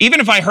it, even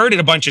if I heard it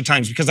a bunch of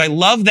times, because I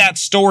love that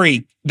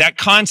story, that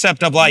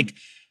concept of like,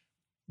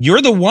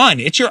 you're the one.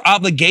 It's your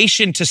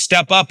obligation to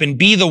step up and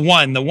be the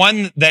one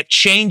that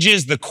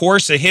changes the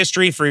course of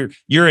history for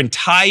your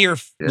entire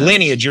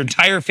lineage, your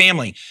entire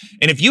family.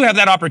 And if you have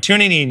that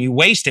opportunity and you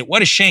waste it,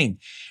 what a shame.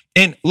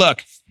 And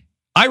look,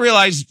 I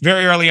realized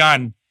very early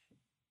on,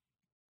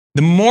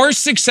 the more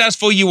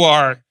successful you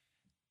are,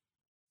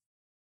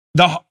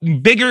 the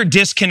bigger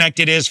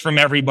disconnect it is from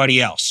everybody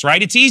else,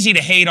 right? It's easy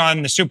to hate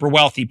on the super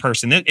wealthy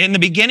person. In the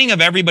beginning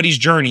of everybody's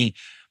journey,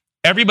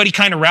 everybody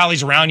kind of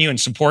rallies around you and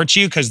supports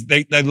you because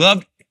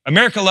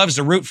America loves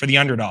to root for the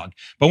underdog.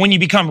 But when you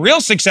become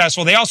real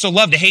successful, they also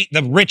love to hate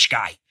the rich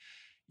guy.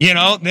 They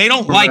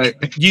don't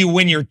like you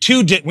when you're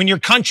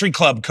country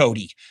club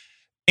Cody.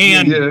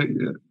 And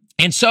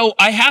so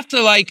I have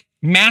to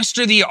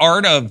master the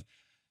art of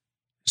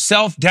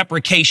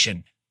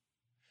self-deprecation,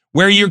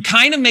 where you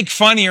kind of make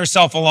fun of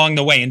yourself along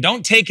the way and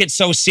don't take it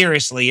so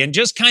seriously and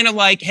just kind of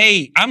like,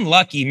 hey, I'm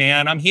lucky,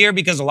 man. I'm here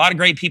because a lot of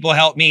great people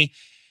helped me.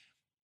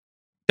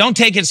 Don't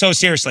take it so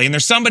seriously. And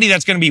there's somebody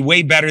that's going to be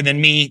way better than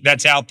me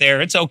that's out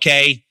there. It's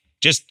okay.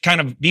 Just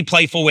kind of be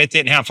playful with it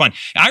and have fun.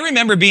 I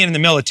remember being in the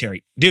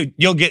military. Dude,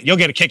 you'll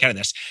get a kick out of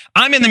this.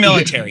 I'm in the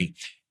military.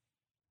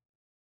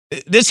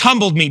 This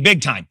humbled me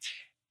big time.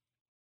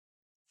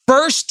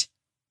 First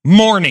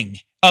morning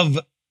of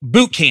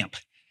boot camp.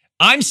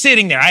 I'm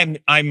sitting there.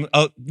 I'm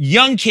a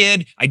young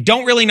kid. I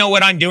don't really know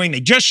what I'm doing. They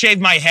just shaved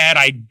my head.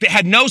 I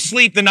had no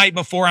sleep the night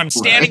before. I'm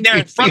standing there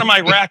in front of my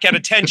rack at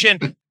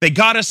attention. They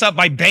got us up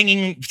by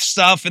banging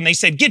stuff, and they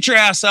said, "Get your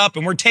ass up,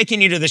 and we're taking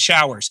you to the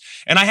showers."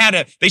 And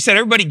they said,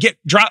 "Everybody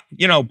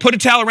put a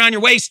towel around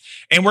your waist,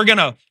 and we're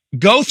gonna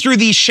go through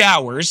these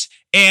showers."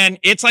 And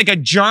it's like a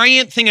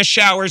giant thing of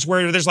showers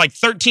where there's like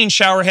 13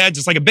 shower heads.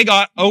 It's like a big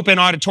open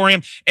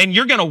auditorium. And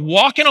you're going to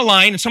walk in a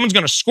line and someone's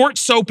going to squirt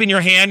soap in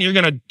your hand. You're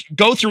going to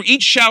go through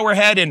each shower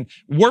head in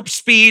warp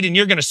speed, and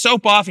you're going to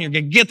soap off, and you're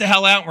going to get the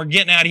hell out, and we're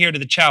getting out of here to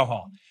the chow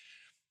hall.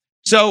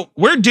 So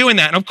we're doing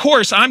that. And of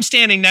course, I'm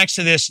standing next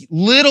to this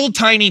little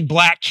tiny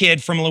black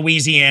kid from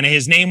Louisiana.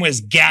 His name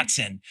was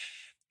Gatson.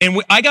 And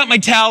I got my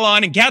towel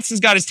on, and Gatson's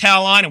got his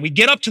towel on, and we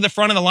get up to the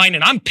front of the line,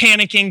 and I'm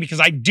panicking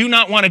because I do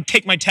not want to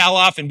take my towel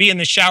off and be in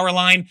the shower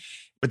line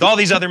with all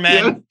these other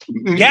men.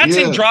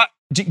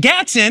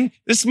 Gatson,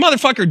 this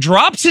motherfucker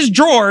drops his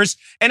drawers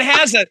and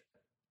has a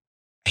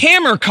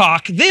hammer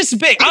cock this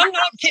big. I'm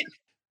not kidding.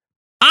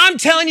 I'm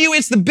telling you,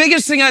 it's the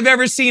biggest thing I've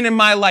ever seen in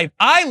my life.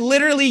 I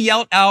literally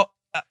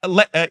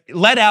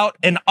let out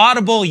an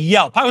audible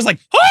yelp. I was like,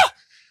 "Ah!"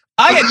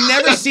 I had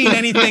never seen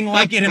anything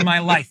like it in my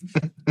life.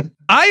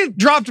 I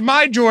dropped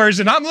my drawers,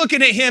 and I'm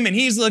looking at him, and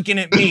he's looking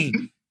at me,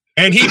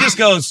 and he just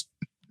goes,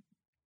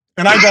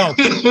 and I go,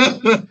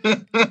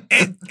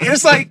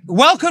 it's like,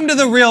 welcome to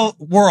the real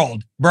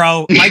world,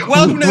 bro. Like,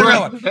 welcome to the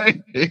real world.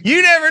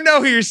 You never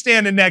know who you're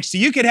standing next to.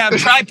 You could have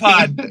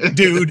tripod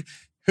dude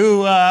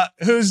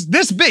who's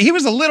this big. He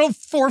was a little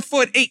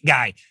 4'8"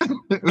 guy.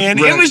 And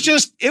it was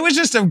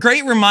just a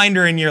great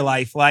reminder in your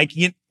life. Like,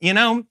 you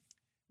know,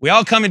 we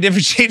all come in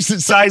different shapes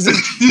and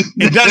sizes.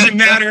 It doesn't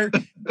matter.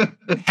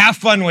 Have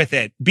fun with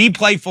it. Be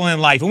playful in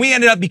life. And we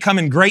ended up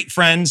becoming great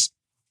friends.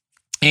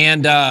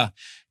 And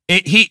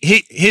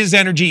his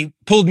energy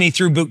pulled me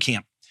through boot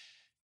camp.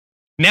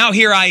 Now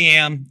here I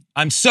am.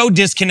 I'm so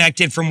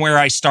disconnected from where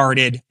I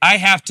started. I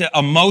have to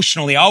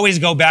emotionally always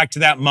go back to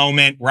that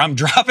moment where I'm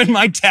dropping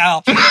my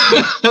towel,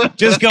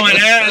 just going,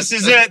 this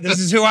is it. This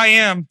is who I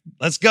am.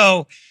 Let's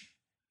go.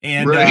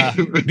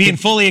 And being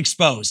fully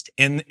exposed.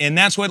 And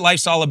that's what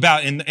life's all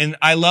about. And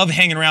I love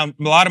hanging around.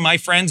 A lot of my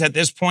friends at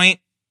this point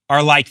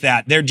are like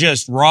that. They're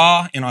just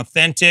raw and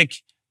authentic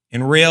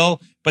and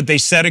real, but they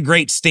set a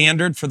great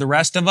standard for the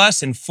rest of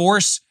us and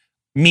force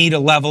me to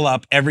level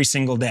up every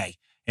single day.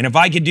 And if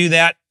I could do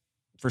that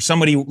for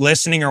somebody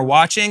listening or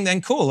watching,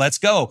 then cool, let's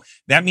go.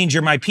 That means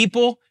you're my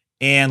people,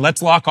 and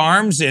let's lock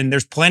arms, and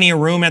there's plenty of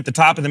room at the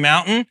top of the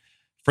mountain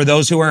for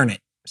those who earn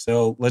it.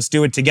 So let's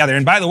do it together.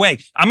 And by the way,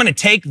 I'm going to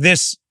take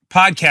this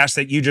podcast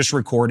that you just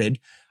recorded.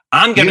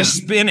 I'm going to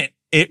spin it.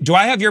 Do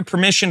I have your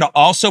permission to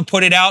also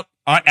put it out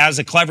as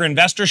a Clever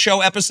Investor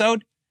Show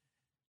episode?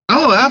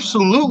 Oh,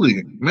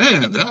 absolutely,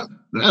 man.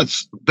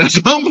 That's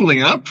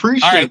humbling. I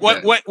appreciate.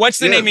 All right, what's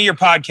the name of your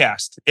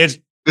podcast?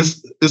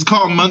 It's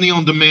called Money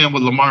on Demand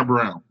with Lamar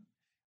Brown.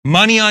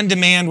 Money on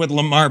Demand with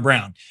Lamar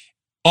Brown.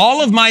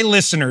 All of my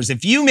listeners,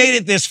 if you made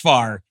it this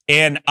far,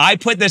 and I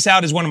put this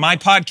out as one of my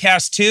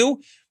podcasts too,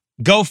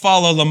 go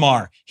follow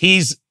Lamar.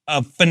 He's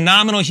a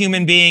phenomenal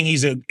human being.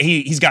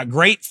 He's got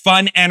great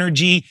fun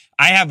energy.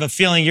 I have a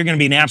feeling you're going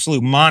to be an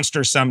absolute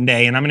monster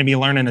someday, and I'm going to be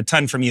learning a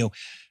ton from you.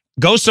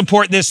 Go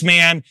support this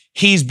man.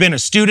 He's been a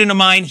student of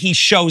mine. He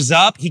shows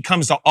up. He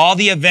comes to all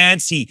the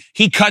events.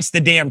 He cuts the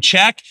damn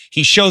check.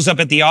 He shows up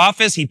at the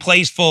office. He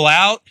plays full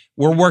out.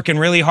 We're working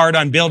really hard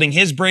on building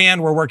his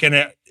brand. We're working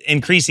at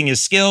increasing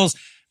his skills.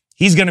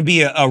 He's going to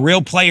be a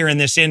real player in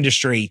this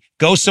industry.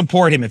 Go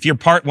support him. If you're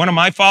one of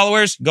my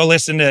followers, go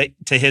listen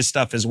to his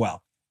stuff as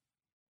well.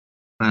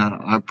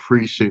 I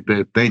appreciate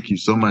that. Thank you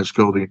so much,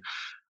 Cody.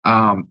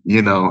 And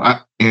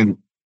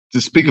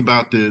to speak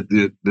about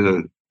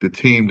the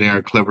team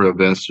there, Clever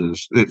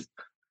Investors, it's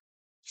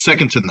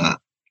second to none.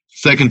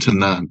 Second to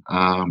none.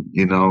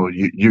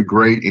 You're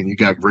great, and you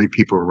got great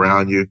people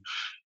around you.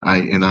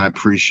 I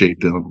appreciate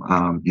them.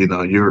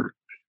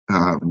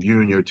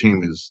 You and your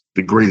team is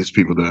the greatest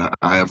people that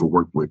I ever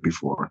worked with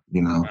before.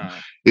 And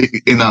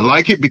I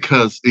like it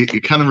because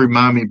it kind of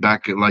reminds me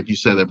back, like you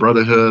said, that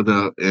brotherhood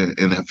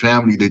and that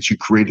family that you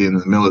created in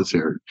the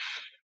military.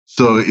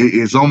 So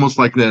it's almost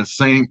like that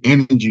same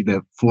energy,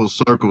 that full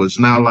circle. It's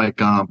not like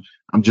I'm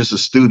just a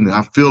student.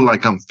 I feel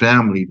like I'm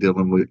family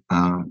dealing with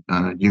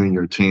you and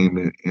your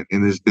team, and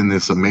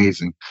it's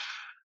amazing.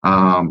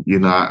 I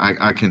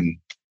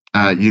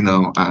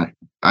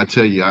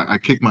tell you, I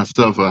kick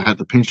myself. I have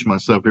to pinch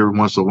myself every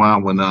once in a while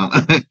when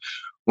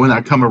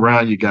I come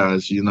around you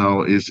guys.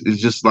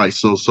 It's just like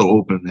so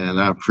open,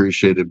 and I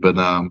appreciate it. But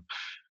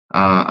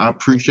I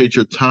appreciate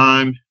your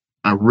time.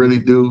 I really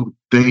do.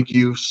 Thank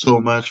you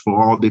so much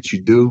for all that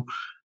you do.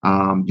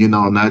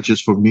 Not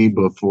just for me,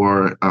 but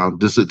for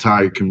this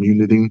entire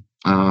community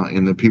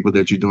and the people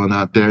that you're doing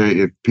out there.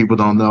 If people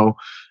don't know,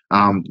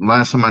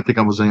 last time I think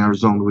I was in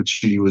Arizona with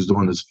you was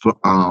doing this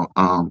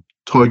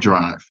toy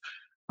drive,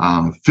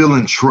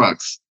 filling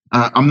trucks.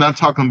 I'm not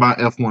talking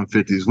about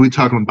F-150s. We're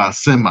talking about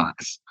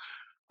semis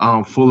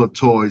full of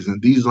toys.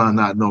 And these are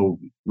not no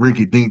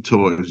rinky-dink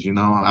toys.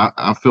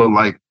 I feel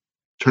like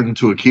turn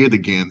into a kid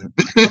again.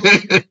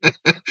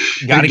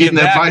 Gotta getting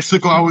that back.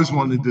 bicycle I always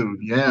wanted to do.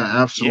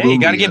 Yeah, absolutely. Yeah,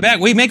 you got to get back.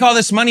 We make all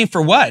this money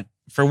for what?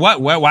 For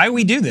what? Why do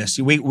we do this?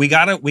 We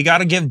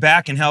gotta give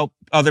back and help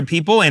other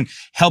people and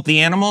help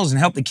the animals and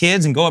help the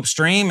kids and go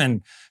upstream.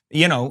 And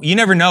you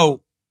never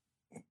know.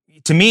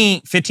 To me,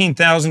 $15,000,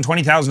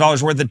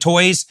 $20,000 worth of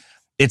toys.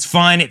 It's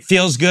fun. It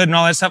feels good and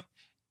all that stuff.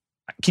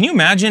 Can you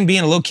imagine being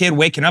a little kid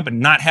waking up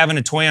and not having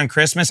a toy on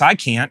Christmas? I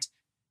can't.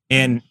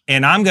 And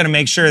I'm going to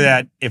make sure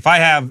that if I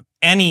have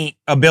any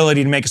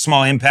ability to make a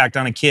small impact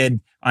on a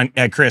kid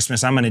at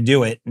Christmas, I'm going to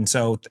do it. And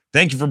so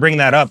thank you for bringing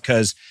that up,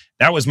 because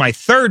that was my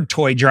third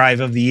toy drive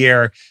of the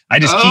year. We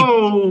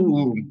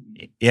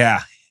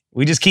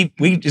just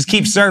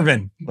keep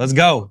serving. Let's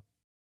go.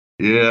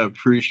 Yeah,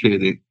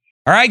 appreciate it.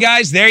 All right,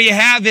 guys, there you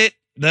have it.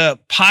 The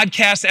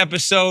podcast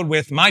episode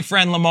with my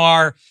friend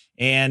Lamar.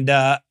 And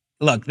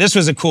look, this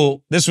was a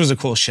cool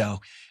show.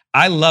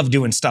 I love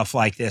doing stuff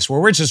like this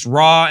where we're just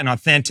raw and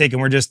authentic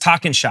and we're just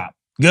talking shop.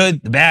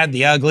 Good, the bad,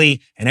 the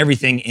ugly, and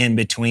everything in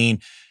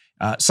between.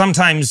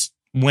 Sometimes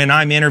when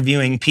I'm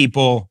interviewing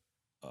people,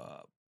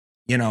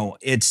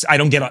 I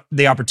don't get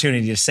the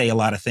opportunity to say a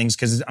lot of things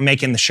because I'm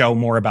making the show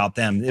more about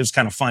them. It was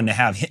kind of fun to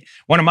have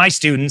one of my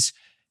students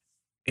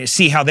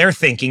see how they're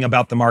thinking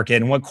about the market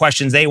and what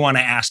questions they want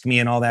to ask me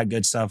and all that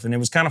good stuff. And it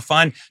was kind of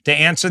fun to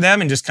answer them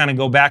and just kind of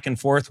go back and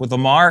forth with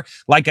Lamar.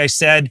 Like I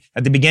said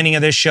at the beginning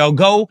of this show,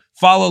 go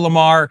follow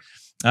Lamar.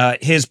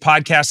 His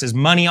podcast is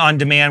Money on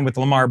Demand with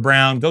Lamar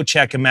Brown. Go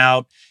check him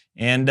out.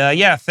 And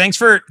thanks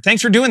for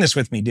doing this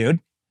with me,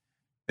 dude.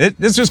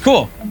 This was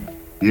cool.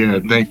 Yeah,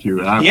 thank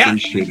you. I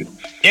appreciate it.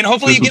 And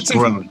hopefully you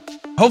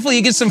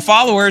get some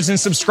followers and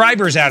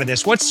subscribers out of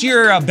this. What's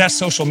your best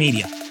social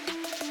media?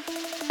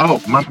 Oh,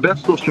 my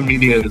best social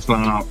media is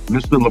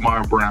Mr.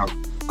 Lamar Brown,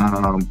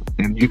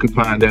 and you can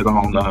find that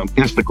on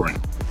Instagram.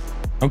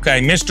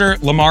 Okay,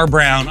 Mr. Lamar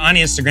Brown on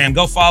Instagram.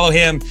 Go follow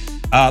him.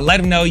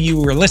 Let him know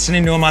you were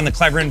listening to him on the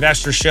Clever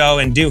Investor Show,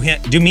 and do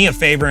me a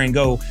favor and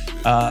go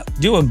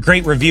do a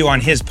great review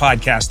on his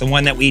podcast, the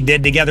one that we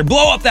did together.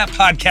 Blow up that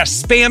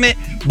podcast, spam it,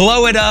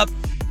 blow it up.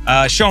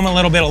 Show him a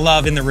little bit of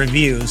love in the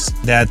reviews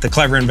that the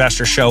Clever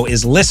Investor Show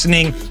is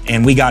listening,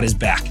 and we got his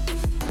back.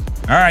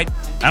 All right.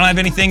 I don't have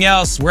anything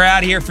else. We're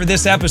out of here for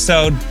this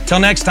episode. Till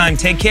next time,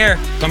 take care.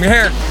 Comb your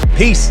hair.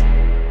 Peace.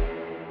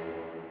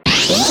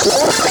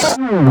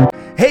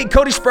 Hey,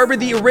 Cody Sperber,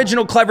 the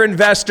original Clever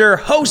Investor,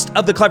 host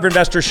of the Clever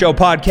Investor Show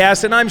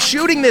podcast, and I'm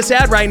shooting this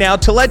ad right now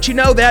to let you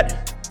know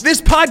that this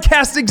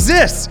podcast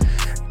exists.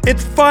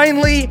 It's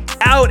finally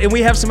out, and we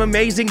have some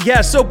amazing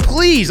guests. So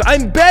please,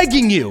 I'm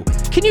begging you,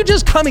 can you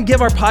just come and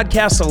give our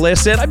podcast a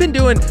listen? I've been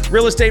doing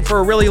real estate for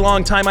a really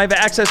long time. I've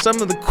accessed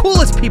some of the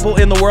coolest people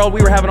in the world.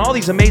 We were having all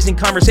these amazing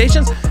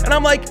conversations, and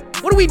I'm like,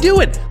 what are we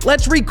doing?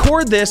 Let's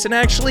record this and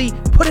actually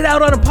put it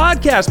out on a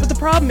podcast. But the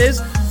problem is,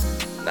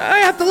 I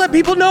have to let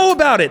people know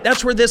about it.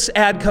 That's where this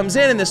ad comes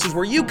in, and this is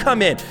where you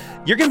come in.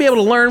 You're going to be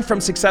able to learn from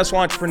successful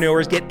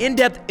entrepreneurs, get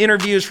in-depth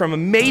interviews from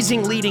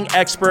amazing leading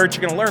experts.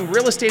 You're going to learn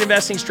real estate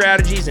investing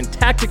strategies and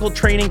tactical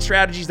trading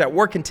strategies that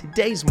work in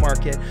today's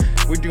market.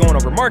 We're going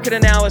over market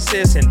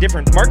analysis and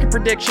different market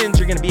predictions.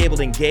 You're going to be able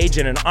to engage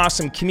in an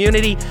awesome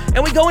community.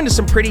 And we go into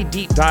some pretty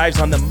deep dives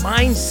on the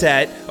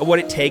mindset of what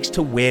it takes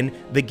to win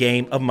the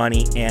game of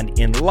money and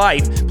in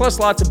life, plus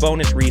lots of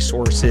bonus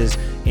resources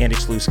and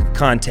exclusive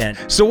content.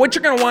 So what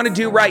you're going to want to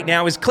do right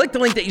now is click the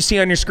link that you see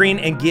on your screen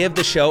and give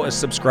the show a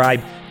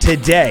subscribe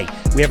today.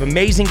 We have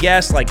amazing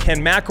guests like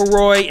Ken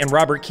McElroy and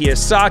Robert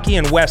Kiyosaki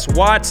and Wes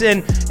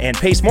Watson and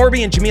Pace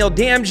Morby and Jamil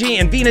Damji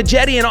and Vina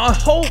Jetty and a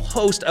whole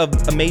host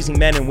of amazing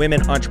men and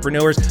women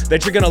entrepreneurs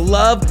that you're going to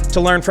love to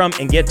learn from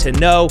and get to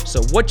know.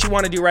 So what you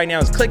want to do right now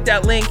is click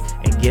that link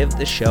and give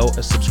the show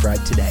a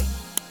subscribe today.